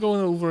turn, I want to go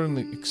over and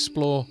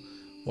explore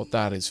what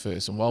that is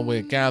first. And while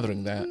we're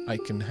gathering that, I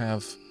can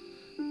have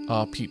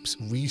our peeps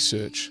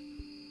research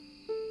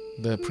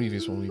the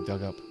previous one we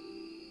dug up.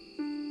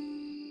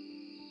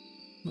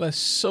 That's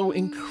so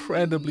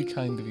incredibly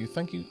kind of you.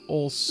 Thank you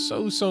all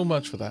so, so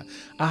much for that.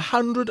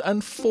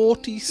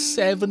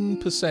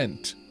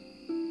 147%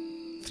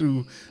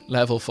 through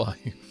level 5.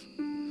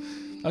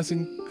 That's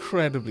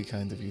incredibly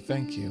kind of you.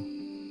 Thank you.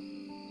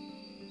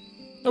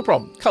 No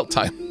problem. Cult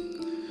time.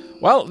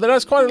 Well, there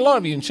is quite a lot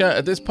of you in chat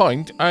at this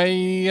point. I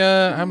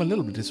am a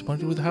little bit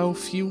disappointed with how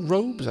few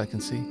robes I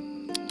can see.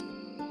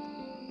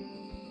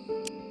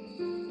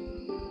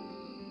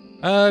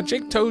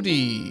 Jake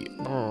Toady.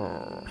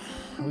 Are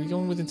we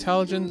going with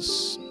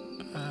intelligence?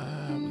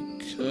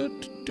 We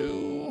could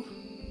do...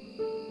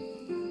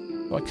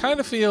 Well, I kind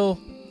of feel...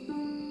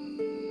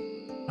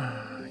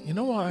 you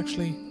know what,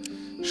 actually?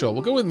 Sure,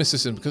 we'll go with Mr.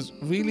 Sim, because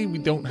really we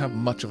don't have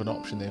much of an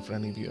option there for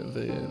any of you,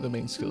 the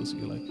main skills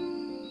that you like.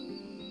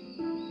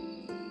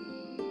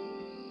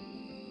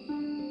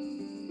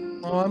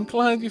 Oh, I'm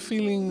glad you're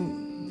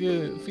feeling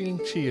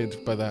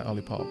cheered by that,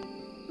 Olipop.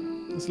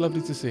 It's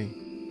lovely to see.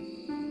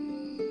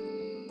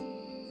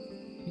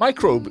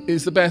 Microbe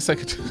is the best I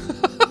could do.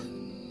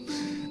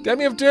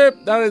 Demi of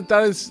Derp,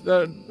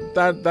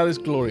 that is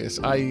glorious.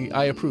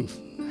 I approve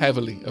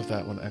heavily of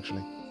that one,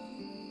 actually.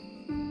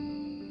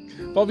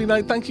 Bobby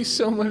Knight, thank you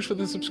so much for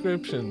the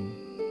subscription.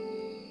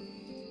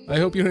 I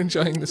hope you're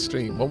enjoying the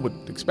stream. One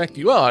would expect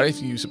you are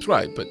if you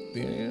subscribe, but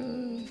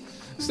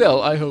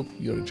still, I hope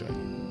you're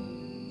enjoying.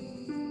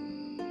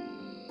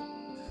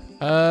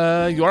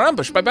 You are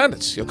ambushed by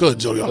bandits. Your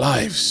goods or your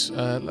lives.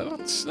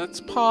 Let's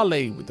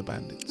parley with the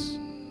bandits.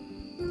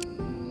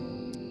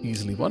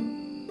 Easily won.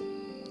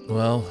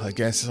 Well, I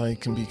guess I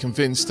can be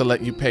convinced to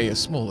let you pay a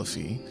smaller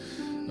fee,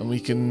 and we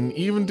can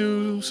even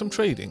do some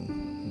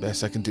trading.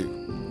 Best I can do.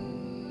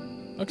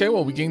 Okay,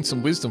 well, we gained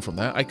some wisdom from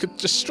that. I could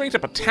just straight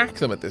up attack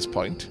them at this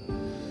point.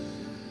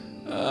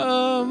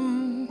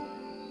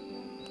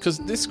 Because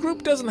this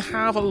group doesn't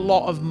have a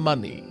lot of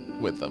money.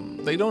 with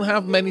them. They don't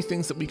have many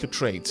things that we could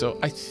trade, so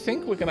I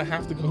think we're going to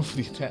have to go for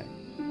the attack.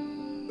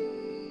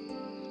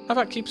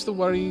 Aavak keeps the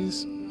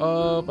worries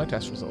of my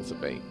test results at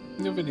bay.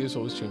 Your videos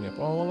always cheer me up.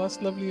 Oh, well,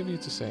 that's lovely of you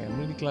to say. I'm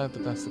really glad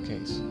that that's the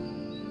case.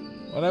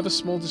 Whatever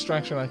small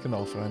distraction I can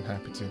offer, I'm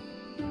happy to.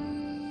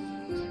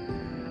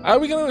 Are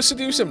we going to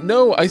seduce him?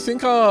 No, I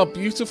think our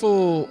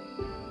beautiful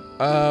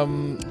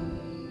clan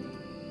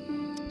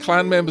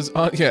members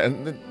aren't. Yeah,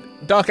 and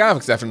Dark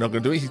Aavak's definitely not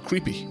going to do it. He's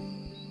creepy.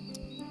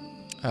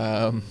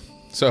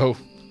 So,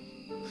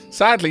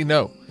 sadly,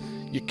 no.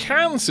 You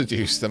can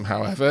seduce them,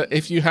 however,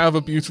 if you have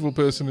a beautiful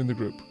person in the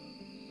group.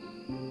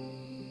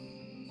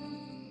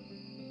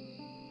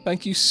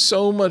 Thank you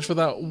so much for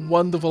that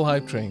wonderful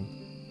hype train.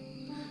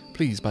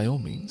 Please, by all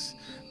means,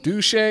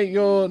 do share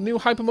your new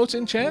hype emotes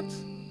in chat.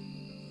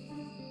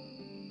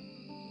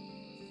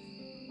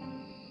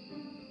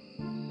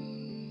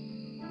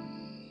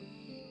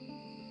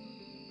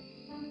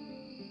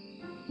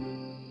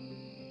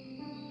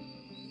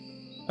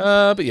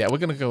 But yeah, we're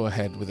going to go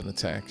ahead with an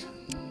attack.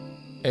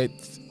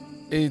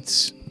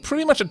 It's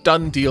pretty much a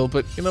done deal,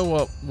 but you know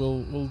what?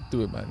 We'll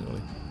do it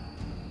manually.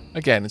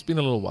 Again, it's been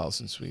a little while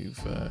since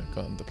we've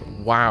gotten the...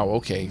 Wow,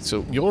 okay.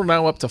 So you're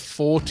now up to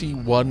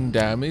 41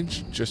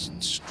 damage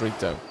just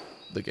straight out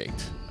the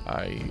gate.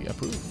 I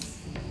approve.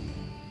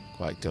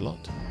 Quite a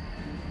lot.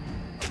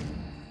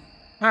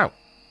 Ow.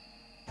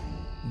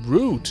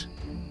 Rude.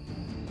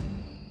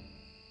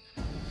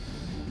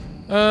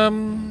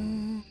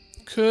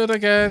 Could I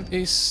get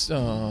a...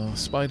 Oh,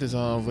 spiders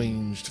are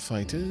ranged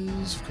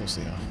fighters. Of course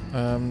they are.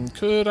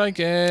 Could I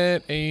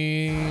get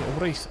a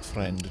wraith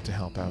friend to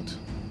help out?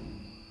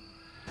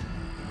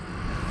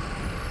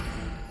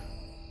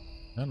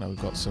 And now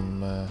we've got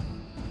some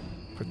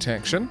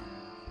protection.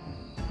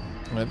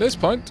 And at this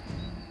point,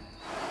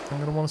 I'm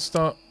going to want to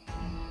start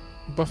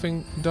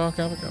buffing Dark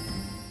Aavak up.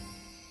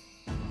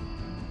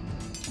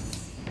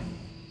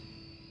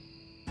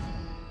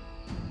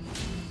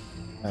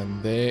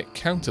 And they're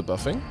counter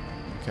buffing.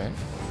 Okay.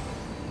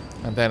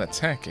 And then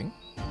attacking.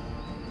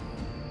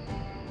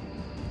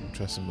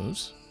 Interesting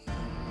moves.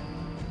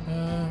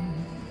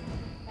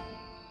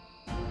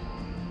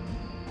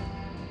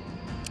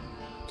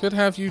 Could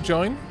have you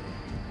join,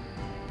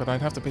 but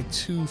I'd have to pay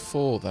 2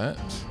 for that.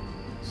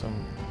 So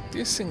I'm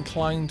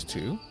disinclined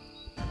to.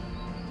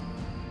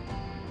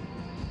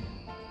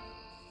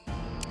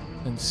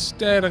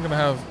 Instead, I'm going to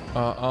have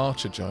our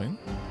archer join.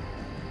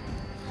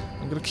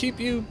 I'm going to keep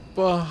you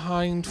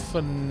behind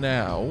for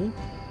now,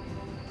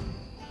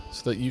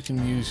 so that you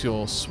can use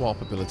your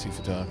swap ability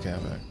for Dark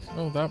Aavak.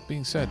 Oh, that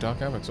being said, Dark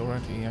Aavak's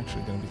already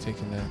actually going to be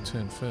taking their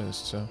turn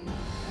first, so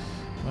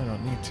might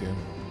not need to.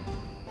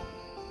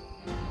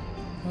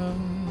 I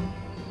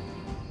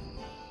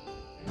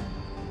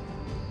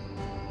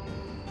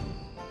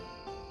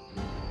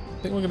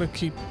think we're going to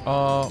keep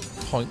our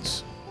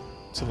points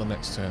till the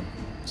next turn.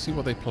 See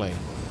what they play.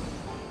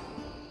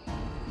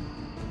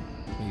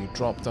 You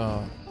dropped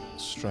our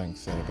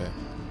strength there a bit.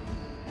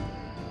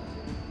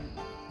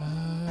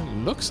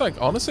 Looks like,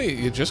 honestly,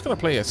 you're just going to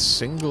play a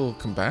single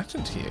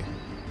combatant here,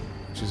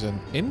 which is an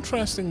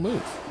interesting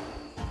move.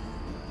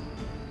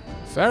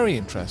 Very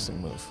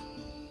interesting move.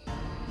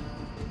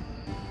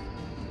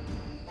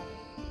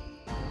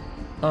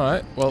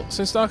 Alright, well,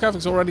 since Dark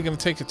Aavak's already going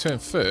to take a turn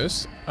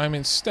first, I'm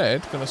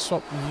instead going to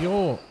swap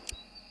your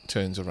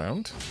turns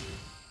around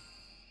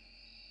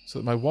so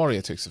that my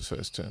warrior takes the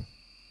first turn.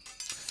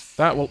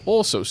 That will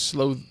also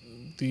slow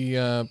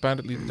the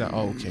bandit leader down.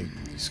 Oh, okay.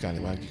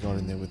 Scallywag, you got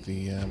in there with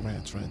the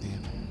rats right at the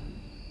end.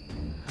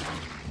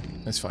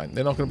 That's fine.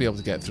 They're not going to be able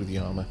to get through the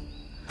armor.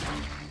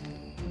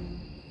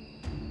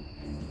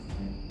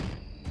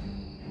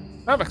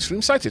 Aavak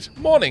stream sighted.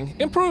 Morning.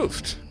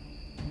 Improved.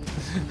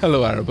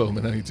 Hello,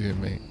 Arabowman. How you doing,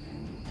 mate?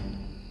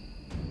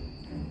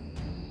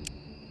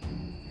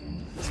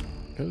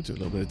 Go do a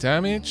little bit of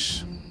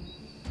damage.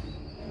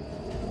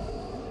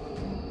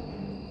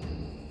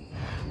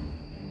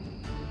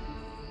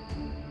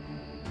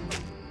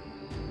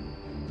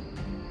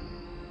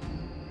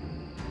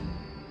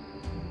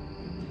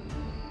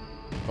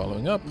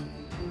 Following up.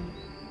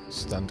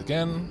 Stunned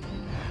again.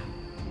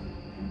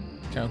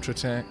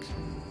 Counterattack.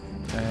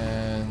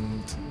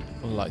 And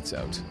lights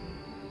out.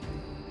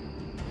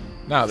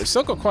 Now, they've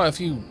still got quite a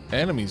few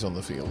enemies on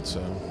the field,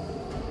 so...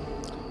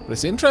 But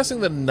it's interesting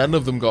that none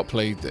of them got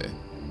played there.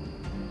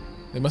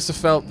 They must have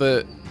felt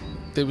that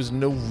there was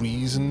no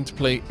reason to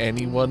play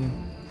anyone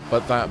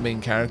but that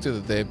main character,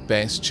 that their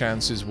best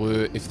chances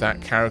were if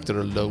that character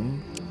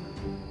alone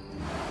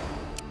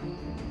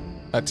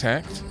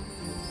attacked.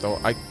 Though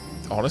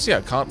honestly,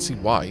 I can't see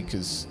why,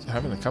 because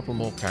having a couple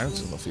more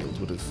characters on the field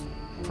would have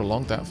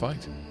prolonged that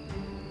fight.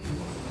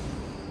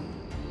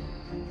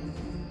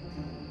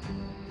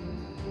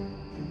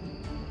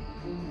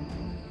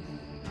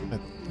 At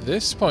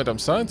this point, I'm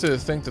starting to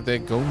think that they're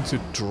going to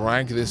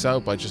drag this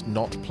out by just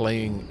not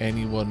playing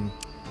anyone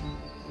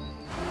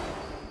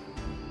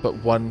but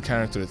one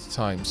character at a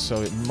time.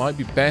 So it might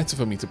be better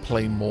for me to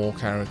play more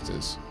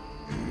characters.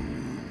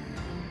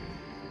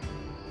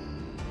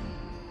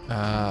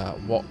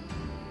 What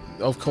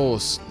of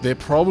course, they're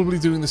probably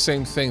doing the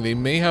same thing. They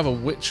may have a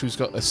witch who's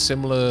got a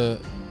similar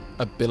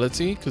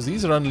ability, because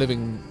these are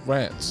unliving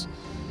rats.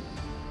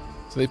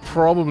 So they're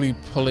probably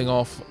pulling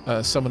off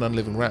summon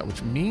unliving rat,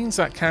 which means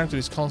that character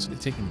is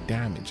constantly taking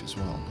damage as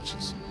well, which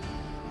is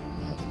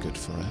rather good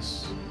for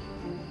us.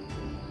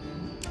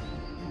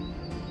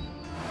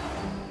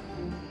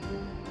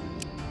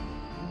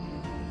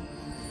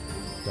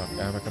 Got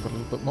Aavak up a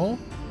little bit more.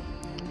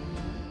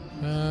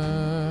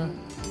 I'm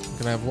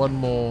gonna have one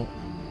more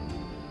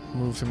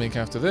move to make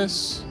after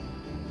this.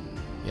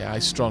 Yeah, I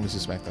strongly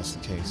suspect that's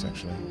the case,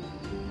 actually.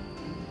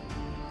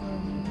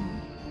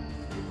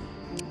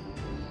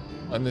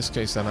 In this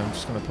case, then, I'm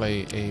just going to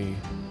play a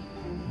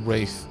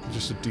Wraith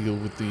just to deal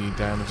with the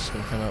damage that's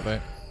going to come out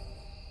there.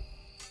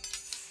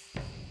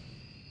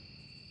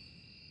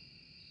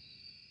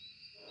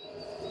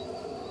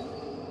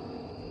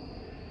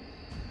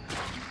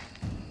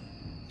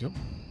 Yep.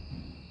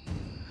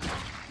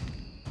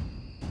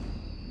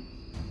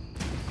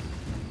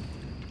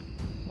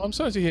 I'm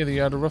sorry to hear that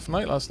you had a rough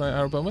night last night,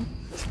 Arrowbowman.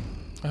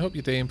 I hope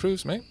your day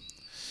improves, mate.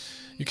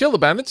 You kill the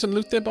bandits and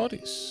loot their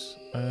bodies.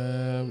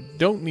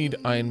 Don't need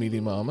iron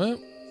medium armor.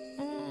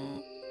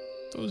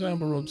 Those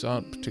amber robes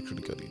aren't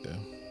particularly good either.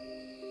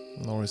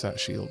 Nor is that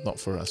shield. Not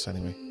for us,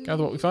 anyway.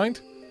 Gather what we find.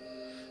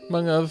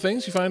 Among other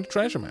things, you find a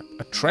treasure map.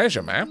 A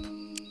treasure map?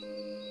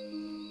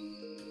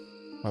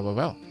 Well, well,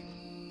 well.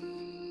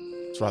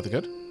 It's rather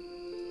good.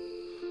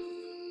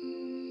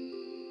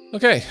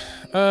 Okay.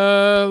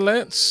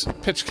 Let's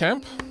pitch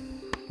camp.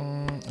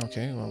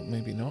 Okay, well,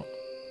 maybe not.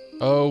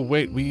 Oh,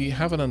 wait, we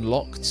haven't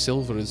unlocked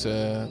silver as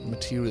a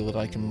material that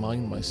I can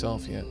mine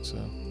myself yet, so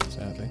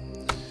sadly.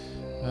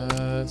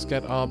 Let's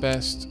get our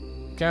best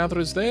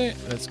gatherers there.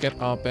 Let's get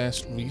our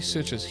best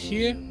researchers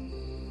here.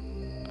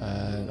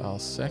 And our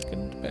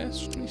second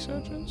best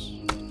researchers.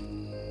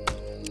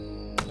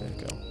 There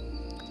you go.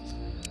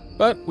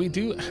 But we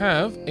do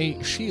have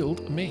a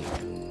shield made.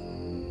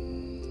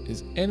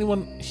 Is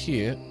anyone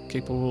here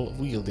capable of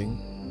wielding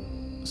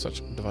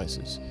such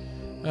devices?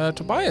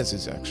 Tobias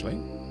is, actually.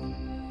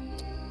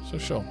 So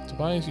sure,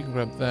 Tobias, you can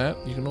grab that.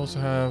 You can also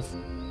have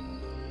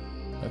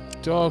a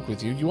dog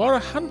with you. You are a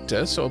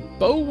hunter, so a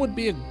bow would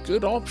be a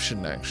good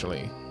option,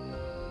 actually.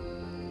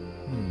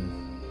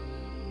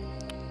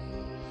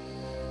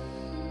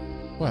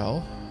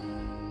 Well...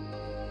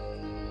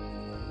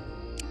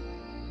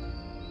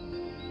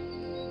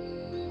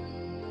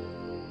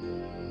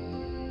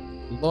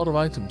 a lot of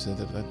items there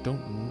that I don't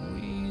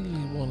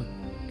really want to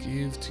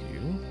give to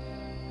you.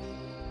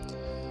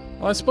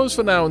 Well, I suppose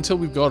for now, until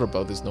we've got a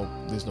bow, there's no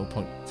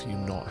point for you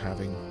not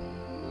having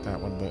that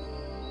one, but...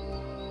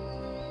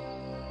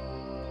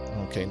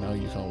 okay, now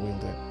you can't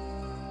wield it.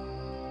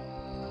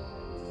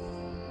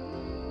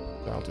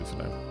 That'll do for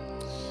now.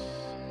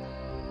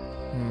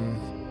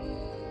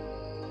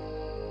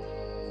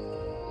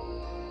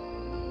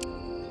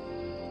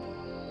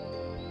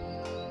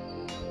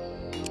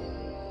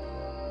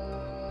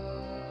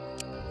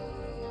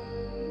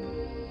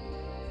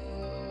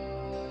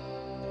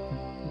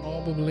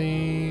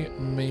 Probably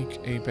make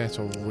a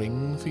better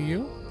ring for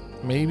you.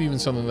 Maybe even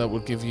something that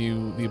would give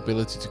you the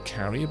ability to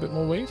carry a bit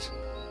more weight.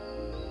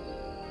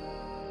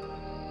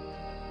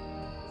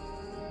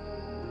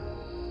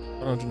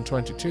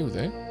 $122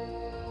 there.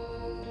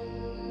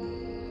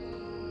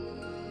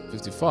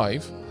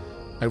 55.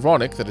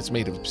 Ironic that it's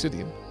made of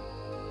obsidian.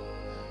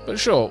 But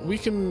sure, we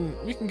can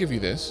give you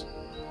this.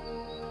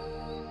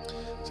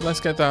 So let's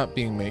get that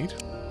being made.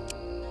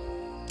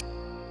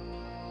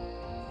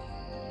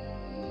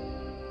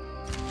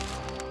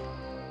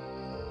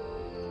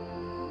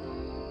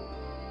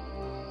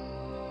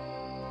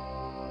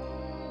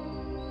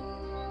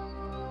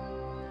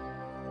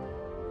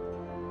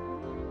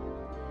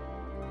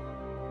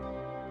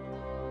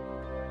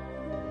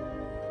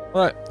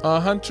 Right, our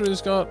hunter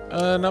has got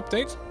an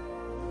update.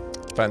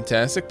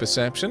 Fantastic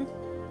perception,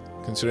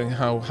 considering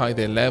how high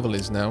their level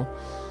is now.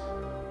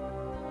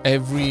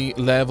 Every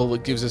level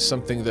that gives us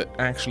something that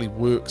actually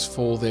works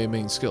for their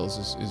main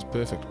skills is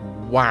perfect.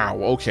 Wow,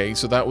 okay,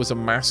 so that was a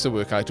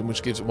masterwork item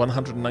which gives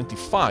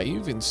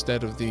 195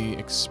 instead of the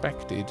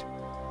expected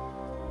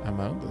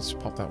amount. Let's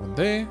pop that one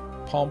there.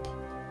 Pomp.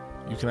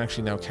 You can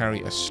actually now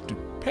carry a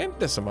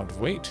stupendous amount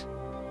of weight.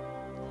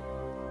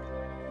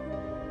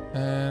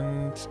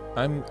 And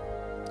I'm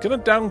gonna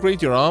downgrade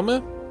your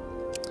armor.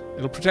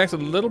 It'll protect a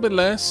little bit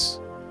less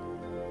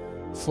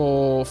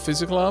for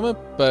physical armor,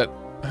 but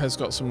has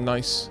got some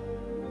nice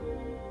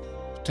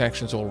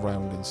protections all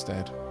around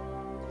instead.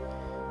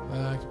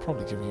 I could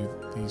probably give you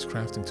these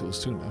crafting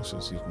tools too now, so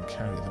you can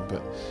carry them,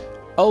 but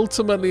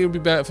ultimately it would be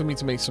better for me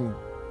to make some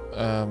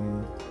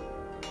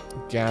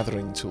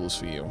gathering tools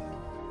for you.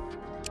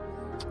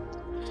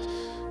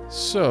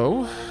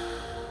 So...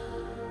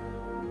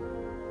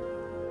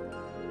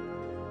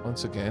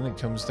 once again, it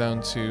comes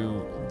down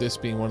to this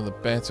being one of the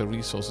better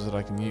resources that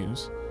I can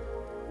use.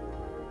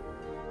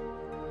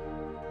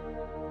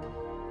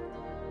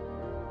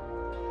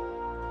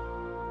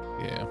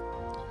 Yeah.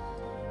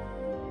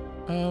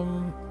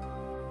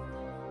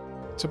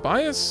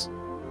 Tobias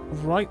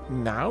right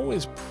now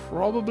is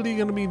probably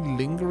going to be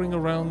lingering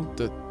around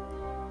the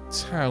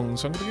town.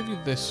 So I'm going to give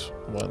you this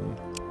one,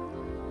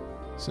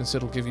 since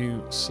it'll give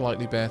you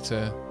slightly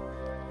better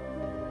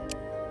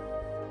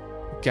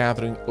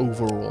gathering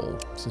overall,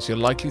 since you're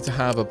likely to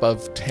have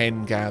above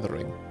 10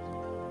 gathering.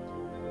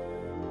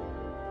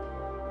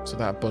 So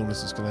that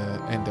bonus is going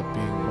to end up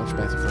being much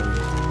better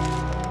for you.